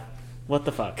 Yeah. What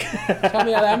the fuck? Tell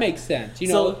me how that makes sense.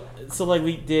 So like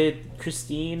we did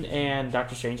Christine and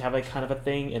Doctor Strange have like kind of a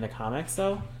thing in the comics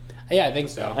though? Yeah, I think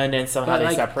so. And then somehow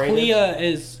they separated? Clea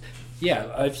is...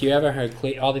 Yeah, if you ever heard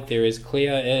all the theories, Clea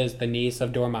is the niece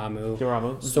of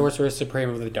Dormammu. Sorceress Supreme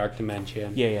of the Dark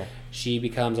Dimension. Yeah. She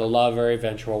becomes a lover,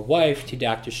 eventual wife to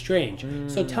Doctor Strange.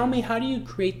 So tell me, how do you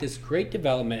create this great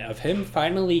development of him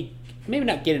finally, maybe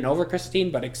not getting over Christine,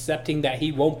 but accepting that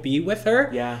he won't be with her?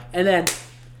 Yeah. And then,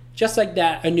 just like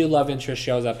that, a new love interest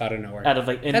shows up out of nowhere.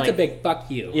 That's a big fuck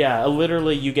you. Yeah,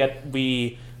 literally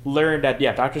we learned that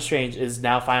Doctor Strange is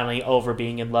now finally over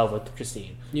being in love with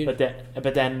Christine. But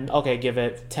then okay, give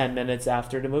it 10 minutes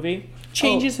after the movie,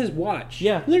 changes his watch.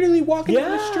 Yeah, literally walking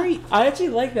down the street. I actually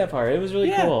like that part. It was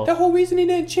really cool. The whole reason he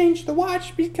didn't change the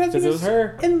watch because it was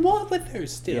her in love with her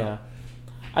still. Yeah,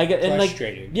 I get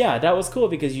frustrating. That was cool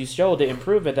because you showed the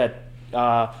improvement that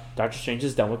Doctor Strange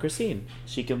is done with Christine.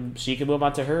 She can move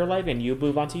on to her life and you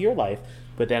move on to your life.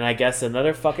 But then I guess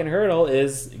another fucking hurdle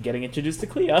is getting introduced to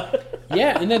Clea.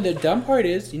 Yeah, and then the dumb part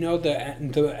is,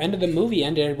 the end of the movie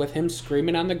ended with him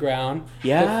screaming on the ground.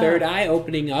 Yeah. The third eye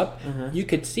opening up. You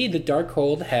could see the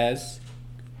Darkhold has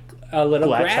a little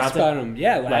grasp on him.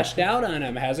 Yeah, lashed out on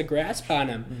him. Has a grasp on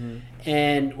him.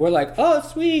 And we're like, oh,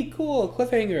 sweet, cool,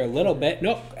 cliffhanger a little bit.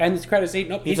 Nope. And this credit scene,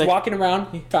 nope. He's walking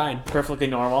around, fine. Perfectly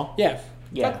normal. Yeah.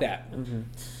 Fuck that.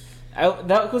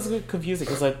 That was confusing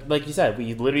because, like you said,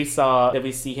 we literally saw that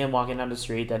we see him walking down the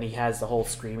street. Then he has the whole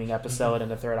screaming episode,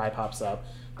 and the third eye pops up.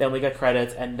 Then we get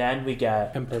credits, and then we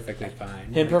get him perfectly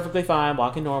fine. Perfectly fine,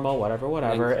 walking normal,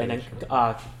 whatever. And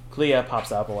then Clea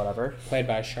pops up or whatever. Played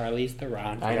by Charlize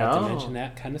Theron. I know. To mention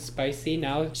that. Kind of spicy.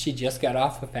 Now she just got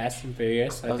off with Fast and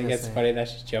Furious. I think it's funny that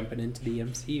she's jumping into the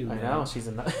MCU now. I know. She's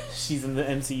in the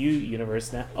MCU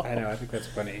universe now. I know. I think that's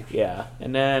funny. Yeah.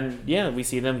 And then, we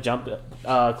see them jump,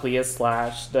 Clea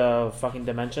slash the fucking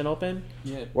dimension open.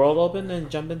 Yeah. World open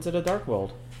and jump into the dark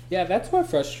world. Yeah, that's what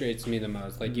frustrates me the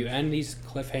most. Like, you end these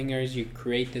cliffhangers, you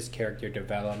create this character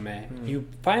development, you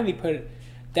finally put...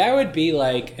 That would be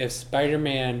like if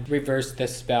Spider-Man reversed the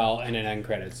spell in an end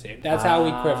credit scene. That's how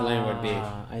equivalent it would be.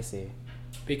 I see.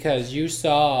 Because you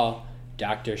saw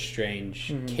Doctor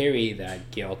Strange carry that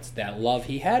guilt, that love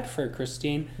he had for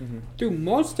Christine through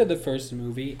most of the first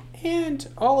movie and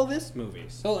all of this movie.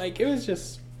 So, like, it was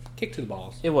just kick to the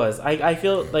balls. It was. I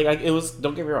feel like it was,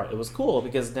 don't get me wrong, it was cool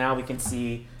because now we can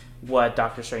see what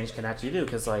Doctor Strange can actually do,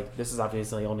 because, like, this is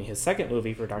obviously only his second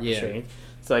movie for Doctor Strange,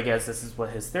 so I guess this is what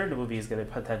his third movie is going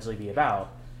to potentially be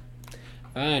about.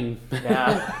 Fun.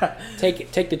 Yeah.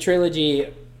 Take the trilogy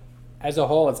as a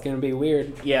whole. It's going to be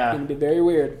weird. Yeah. It's going to be very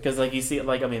weird. Because, like, you see,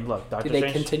 like, I mean, look, Doctor Strange... Do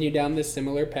they continue down this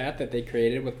similar path that they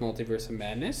created with Multiverse of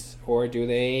Madness? Or do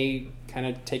they kind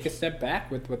of take a step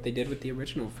back with what they did with the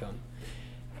original film?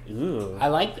 Ooh.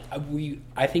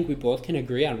 I think we both can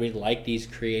agree on we like these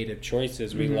creative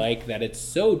choices. We like that it's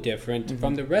so different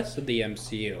from the rest of the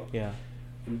MCU. Yeah.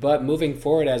 But moving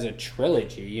forward as a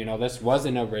trilogy, you know, this was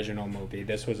an original movie.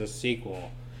 This was a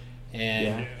sequel.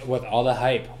 And with all the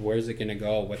hype, where's it going to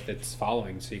go with its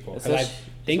following sequel? Because I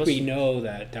think we know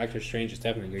that Doctor Strange is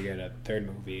definitely going to get a third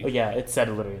movie. Oh, yeah, it said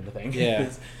literally in the thing. Yeah.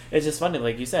 It's just funny,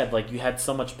 like you said, like you had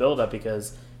so much build-up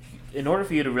because in order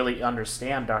for you to really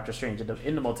understand Doctor Strange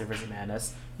in the Multiverse of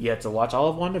Madness, you had to watch all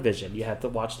of WandaVision. You had to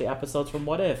watch the episodes from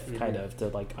What If, kind of, to,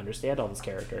 like, understand all these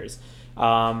characters. You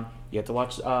had to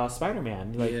watch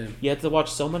Spider-Man. Like, you had to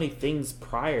watch so many things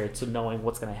prior to knowing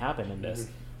what's going to happen in this.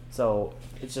 So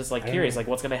it's just like curious, like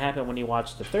what's gonna happen when you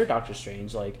watch the third Doctor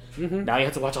Strange? Like now you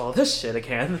have to watch all of this shit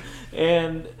again,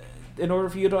 and in order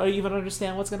for you to even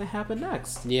understand what's gonna happen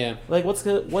next, like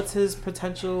what's his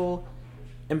potential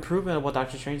improvement of what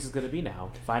Doctor Strange is gonna be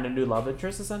now? Find a new love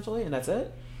interest essentially, and that's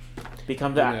it.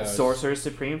 Become the Sorcerer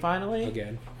Supreme finally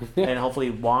again, and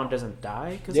hopefully Wong doesn't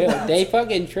die. They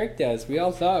fucking tricked us. We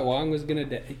all thought Wong was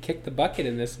gonna kick the bucket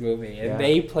in this movie, and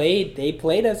they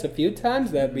played us a few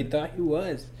times that we thought he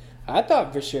was. I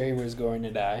thought for sure he was going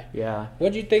to die. Yeah.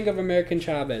 What'd you think of American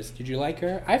Chavez? Did you like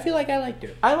her? I feel like I liked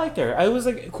her. I liked her. It was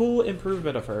like a cool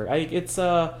improvement of her. It's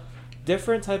a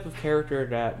different type of character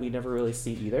that we never really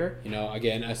see either. You know,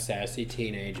 again, a sassy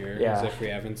teenager. As if we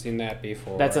haven't seen that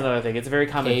before. That's another thing. It's a very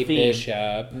common theme. Kate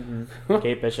Bishop.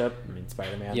 Kate Bishop. I mean,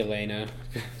 Spider-Man. Yelena.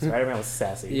 Spider-Man was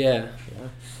sassy. Yeah.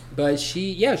 But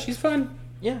she's fun.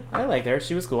 Yeah, I liked her.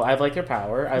 She was cool. I liked her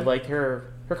power. I liked her...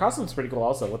 Her costume's pretty cool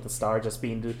also, with the star just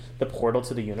being the portal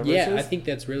to the universe. Yeah, I think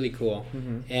that's really cool.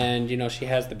 And, you know, she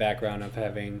has the background of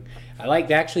having...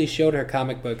 they actually showed her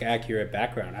comic book accurate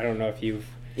background. I don't know if you've...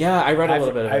 Yeah, I read a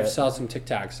little bit of it. I saw some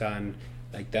TikToks on,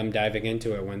 like, them diving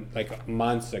into it like,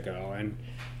 months ago. And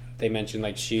they mentioned,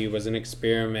 like, she was an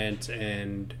experiment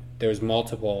and there was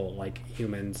multiple, like,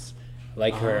 humans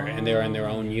like her. And they were in their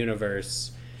own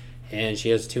universe. And she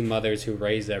has two mothers who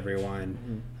raise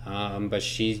everyone. But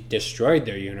she destroyed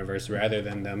their universe rather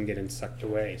than them getting sucked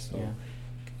away. So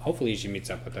hopefully she meets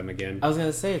up with them again. I was going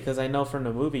to say, because I know from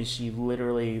the movie she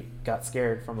literally got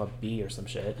scared from a bee or some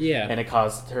shit. Yeah. And it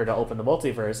caused her to open the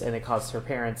multiverse, and it caused her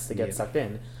parents to get sucked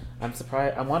in. I'm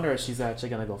surprised. I wonder if she's actually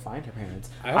going to go find her parents.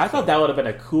 I thought that would have been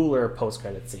a cooler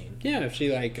post-credit scene. Yeah, if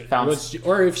she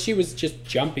or if she was just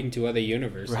jumping to other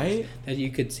universes, right? That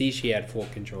you could see she had full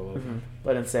control over.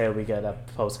 But instead, we get a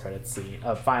post-credit scene,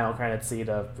 a final credit scene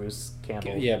of Bruce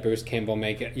Campbell. Yeah, Bruce Campbell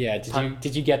make it. Yeah,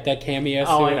 did you get that cameo?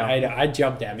 Oh, I know. I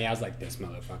jumped at me. I was like, this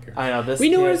motherfucker. I know this. We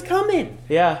knew it was coming.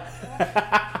 Yeah.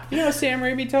 You know, Sam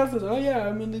Raimi tells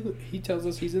us, he tells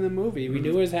us he's in the movie. We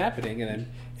knew it was happening, and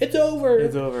then it's over.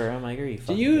 It's over. I'm like, are you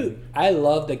fucking kidding? I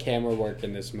love the camera work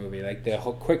in this movie. Like the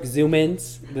whole quick zoom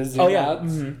ins, the zoom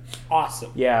outs.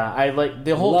 Awesome. Yeah, I like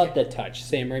the whole. Love the touch.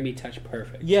 Sam Raimi touch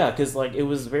perfect. Yeah, because like it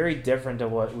was very different to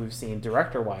what we've seen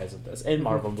director wise of this in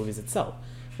Marvel movies itself.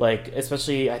 Like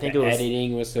especially, I think the it was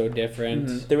editing was so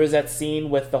different. There was that scene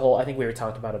with the whole. I think we were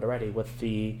talking about it already with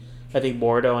the. I think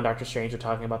Mordo and Doctor Strange are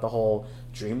talking about the whole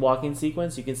dream walking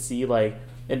sequence. You can see like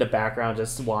in the background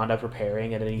just Wanda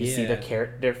preparing, and then you see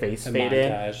their face fade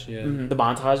montage, in, the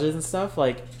montages and stuff.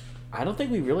 Like, I don't think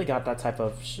we really got that type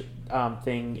of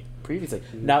thing previously.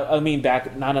 Not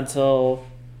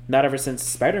ever since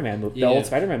Spider-Man, the old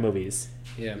Spider-Man movies.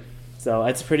 Yeah. So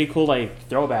it's a pretty cool like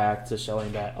throwback to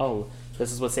showing that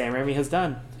this is what Sam Raimi has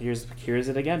done. Here's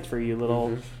it again for you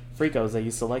little freakos that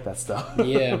used to like that stuff.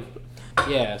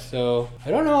 Yeah, so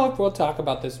I don't know if we'll talk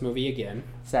about this movie again.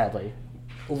 Sadly,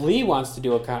 Lee wants to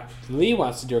do a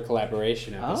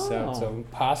collaboration episode, so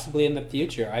possibly in the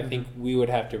future. I think we would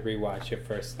have to rewatch it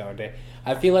first, though.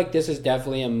 I feel like this is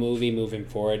definitely a movie moving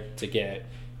forward to get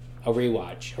a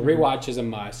rewatch. A rewatch is a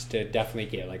must to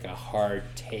definitely get like a hard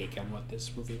take on what this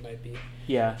movie might be.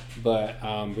 Yeah. But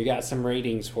we got some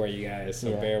ratings for you guys,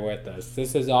 so bear with us.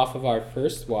 This is off of our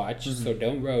first watch, so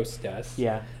don't roast us.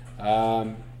 Yeah.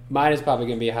 Mine is probably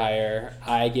going to be higher.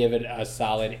 I give it a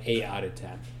solid 8 out of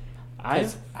 10. I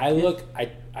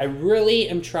I really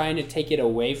am trying to take it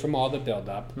away from all the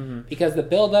build-up because the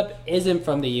build-up isn't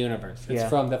from the universe. It's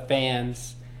from the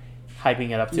fans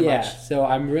hyping it up too much. Yeah, so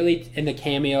I'm really in the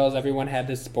cameos. Everyone had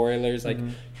the spoilers like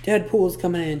Deadpool's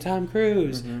coming in, Tom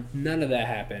Cruise. None of that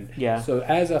happened. Yeah. So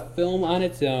as a film on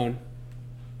its own,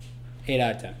 8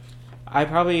 out of 10. I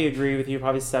probably agree with you.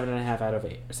 Probably 7.5 out of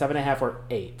 8. 7.5 or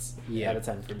 8 out of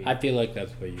 10 for me. I feel like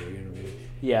that's what you're gonna be.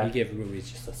 Yeah. You give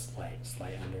movies just a slight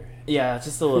under. Yeah,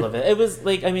 just a little bit. It was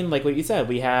like, I mean, like what you said,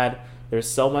 there's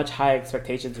so much high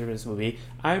expectations for this movie.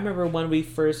 I remember when we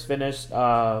first finished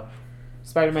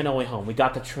Spider-Man No Way Home, we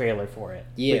got the trailer for it.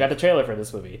 Yeah. We got the trailer for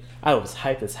this movie. I was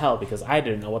hyped as hell because I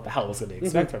didn't know what the hell I was going to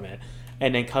expect from it.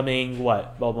 And then coming,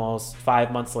 almost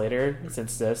 5 months later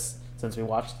since we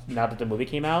watched, now that the movie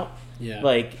came out,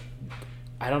 like,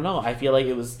 I don't know. I feel like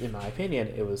it was, in my opinion,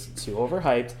 it was too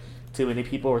overhyped. Too many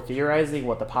people were theorizing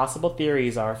what the possible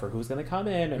theories are for who's going to come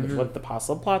in and what the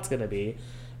possible plot's going to be.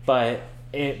 But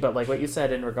like what you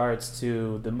said in regards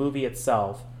to the movie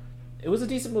itself, it was a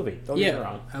decent movie. Don't get me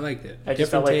wrong. I liked it. I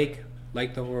just Different felt take,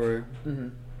 like the horror.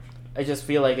 I just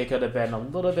feel like it could have been a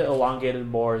little bit elongated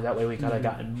more. That way we could have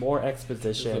gotten more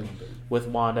exposition with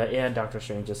Wanda and Doctor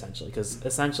Strange, essentially. Because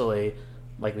essentially,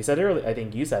 like we said earlier, I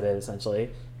think you said it,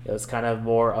 essentially, it was kind of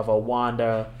more of a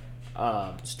Wanda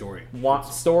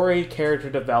story, character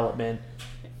development,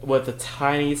 with a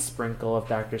tiny sprinkle of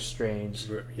Doctor Strange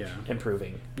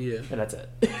improving. Yeah. And that's it.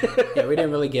 Yeah, we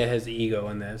didn't really get his ego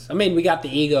in this. I mean, we got the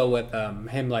ego with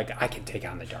him like, I can take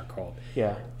on the Darkhold.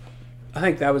 Yeah. I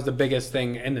think that was the biggest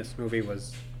thing in this movie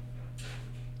was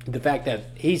the fact that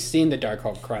he's seen the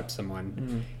Darkhold corrupt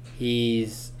someone.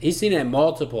 He's seen it in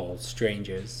multiple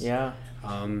Stranges. Yeah.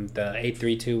 The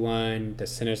 8321, the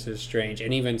Sinister Strange,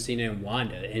 and even seen it in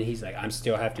Wanda. And he's like, I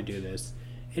still have to do this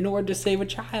in order to save a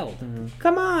child.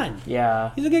 Come on.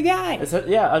 Yeah. He's a good guy.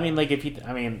 I mean, like,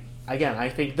 again, I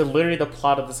think literally the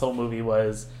plot of this whole movie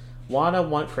was Wanda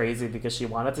went crazy because she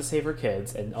wanted to save her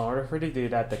kids. And in order for her to do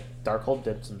that, the Darkhold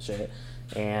did some shit.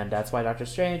 And that's why Doctor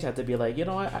Strange had to be like, you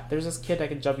know what, there's this kid that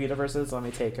can jump universes, let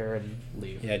me take her and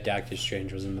leave. Yeah, Doctor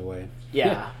Strange was in the way.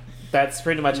 Yeah. That's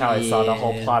pretty much how I saw the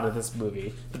whole plot of this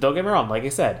movie. But don't get me wrong, like I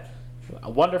said, a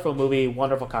wonderful movie,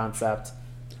 wonderful concept.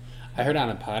 I heard on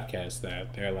a podcast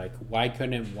that they're like, why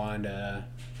couldn't Wanda,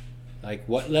 like,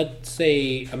 let's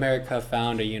say America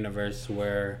found a universe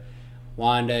where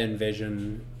Wanda and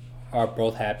Vision are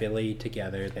both happily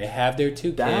together. They have their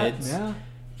two kids.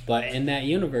 But in that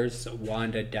universe,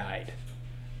 Wanda died.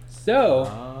 So,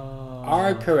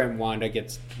 our current Wanda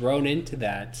gets thrown into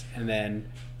that, and then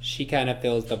she kind of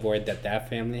fills the void that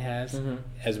family has,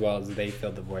 as well as they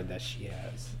fill the void that she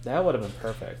has. That would have been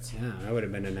perfect. Yeah, that would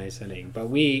have been a nice ending. But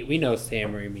we know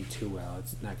Sam Raimi too well.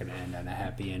 It's not going to end on a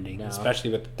happy ending, especially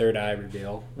with the third eye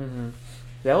reveal.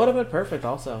 That would have been perfect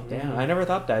also. Damn, I never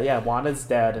thought that. Yeah, Wanda's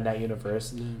dead in that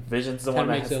universe. Vision's the one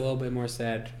that makes it a little bit more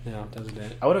sad. No, doesn't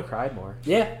it? I would have cried more.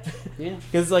 Yeah.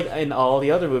 Because, like, in all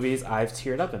the other movies, I've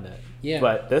teared up in it. Yeah.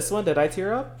 But this one, did I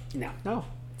tear up? No.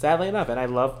 Sadly enough. And I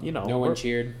love, No one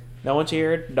cheered. No one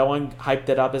cheered. No one hyped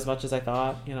it up as much as I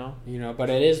thought, But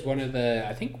it is one of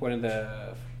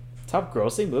the top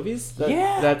grossing movies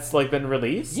that's like been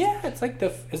released. Yeah, it's like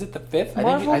is it the fifth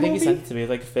Marvel movie? I think you sent it to me,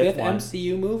 like fifth one.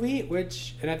 MCU movie,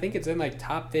 and I think it's in like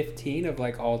top 15 of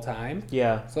like all time.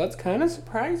 Yeah. So that's kind of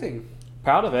surprising.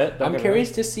 Proud of it. I'm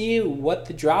curious to see what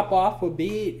the drop off would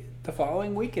be the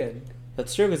following weekend.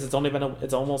 That's true because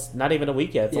it's almost not even a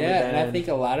week yet. And I think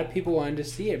a lot of people wanted to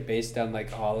see it based on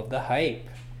like all of the hype.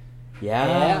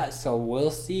 Yeah. So we'll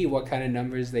see what kind of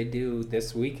numbers they do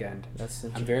this weekend.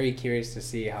 I'm very curious to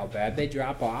see how bad they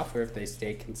drop off or if they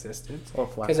stay consistent.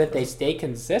 Because if they stay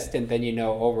consistent, then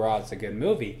overall it's a good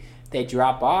movie. If they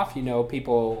drop off,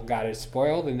 people got it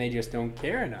spoiled and they just don't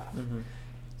care enough.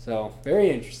 So very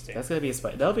interesting. That's gonna be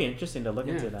that'll be interesting to look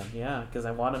into then. Yeah, because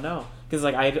I want to know. Because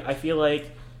like I feel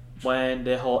like when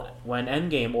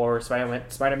Endgame or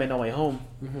Spider-Man No Way Home,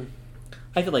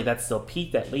 I feel like that's still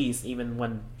peaked at least even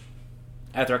when.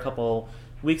 After a couple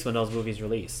weeks when those movies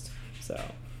released, so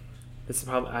this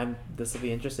will be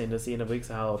interesting to see in a week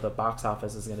how the box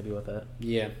office is going to be with it.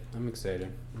 Yeah, I'm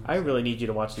excited. I really need you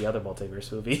to watch the other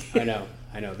Multiverse movie. I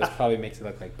know. This probably makes it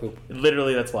look like poop.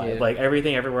 Literally, that's why. Like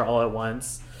Everything, Everywhere, All at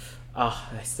Once. Oh,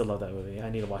 I still love that movie. I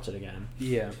need to watch it again.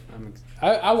 Yeah,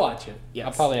 I'll watch it. Yes.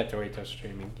 I'll probably have to wait till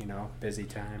streaming. Busy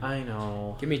time. I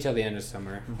know. Give me till the end of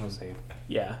summer. We'll see.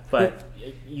 Yeah, but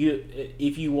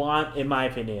if you want, in my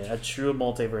opinion, a true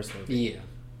multiverse movie,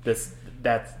 that's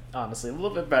honestly a little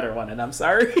bit better one. And I'm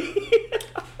sorry.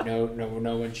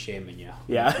 No one's shaming you.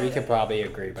 Yeah. We could probably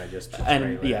agree by just the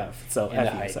And trailer yeah, so and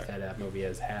the F you, hype sir. that movie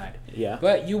has had. Yeah.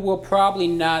 But you will probably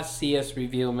not see us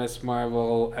review Miss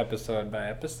Marvel episode by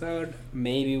episode.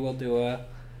 Maybe we'll do a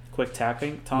Quick talk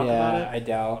about it. I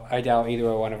doubt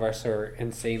either one of us are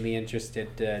insanely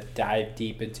interested to dive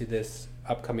deep into this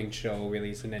upcoming show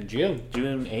releasing in June.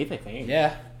 June 8th, I think.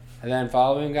 Yeah. And then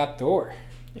following got Thor.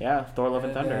 Yeah, Thor: Love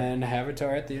and Thunder. And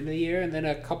Avatar at the end of the year, and then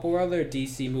a couple other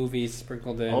DC movies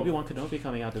sprinkled in. Obi-Wan Kenobi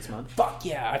coming out this month. Fuck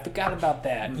yeah, I forgot about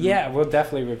that. Mm-hmm. Yeah, we'll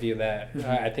definitely review that. Mm-hmm.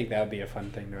 I think that would be a fun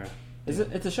thing to...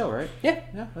 It's a show, right? Yeah.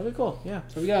 Yeah, that'd be cool. Yeah.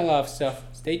 So we got a lot of stuff.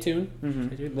 Stay tuned. Mm-hmm.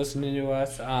 Stay tuned. Listening to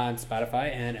us on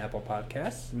Spotify and Apple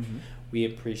Podcasts. Mm-hmm. We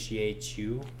appreciate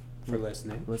you for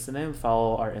listening. Listening,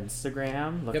 follow our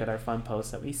Instagram, look Yep. at our fun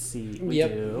posts that we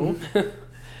do.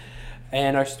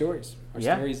 And our stories.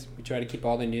 Yeah. Stories, we try to keep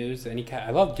all the news. I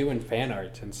love doing fan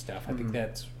art and stuff. I think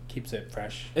that keeps it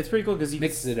fresh. It's pretty cool because you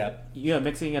Mixes it up. Yeah,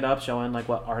 mixing it up, showing like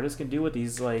what artists can do with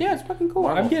these Yeah, it's fucking cool.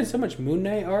 Marvel. I'm getting so much Moon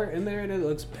Knight art in there, and it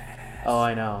looks badass. Oh,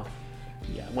 I know.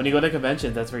 Yeah, when you go to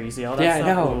conventions, that's where you see all that Yeah, stuff.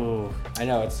 I know. Ooh. I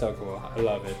know, it's so cool. I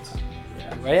love it.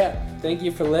 Yeah. But yeah, thank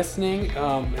you for listening.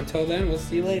 Until then, we'll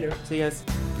see you later. See you guys.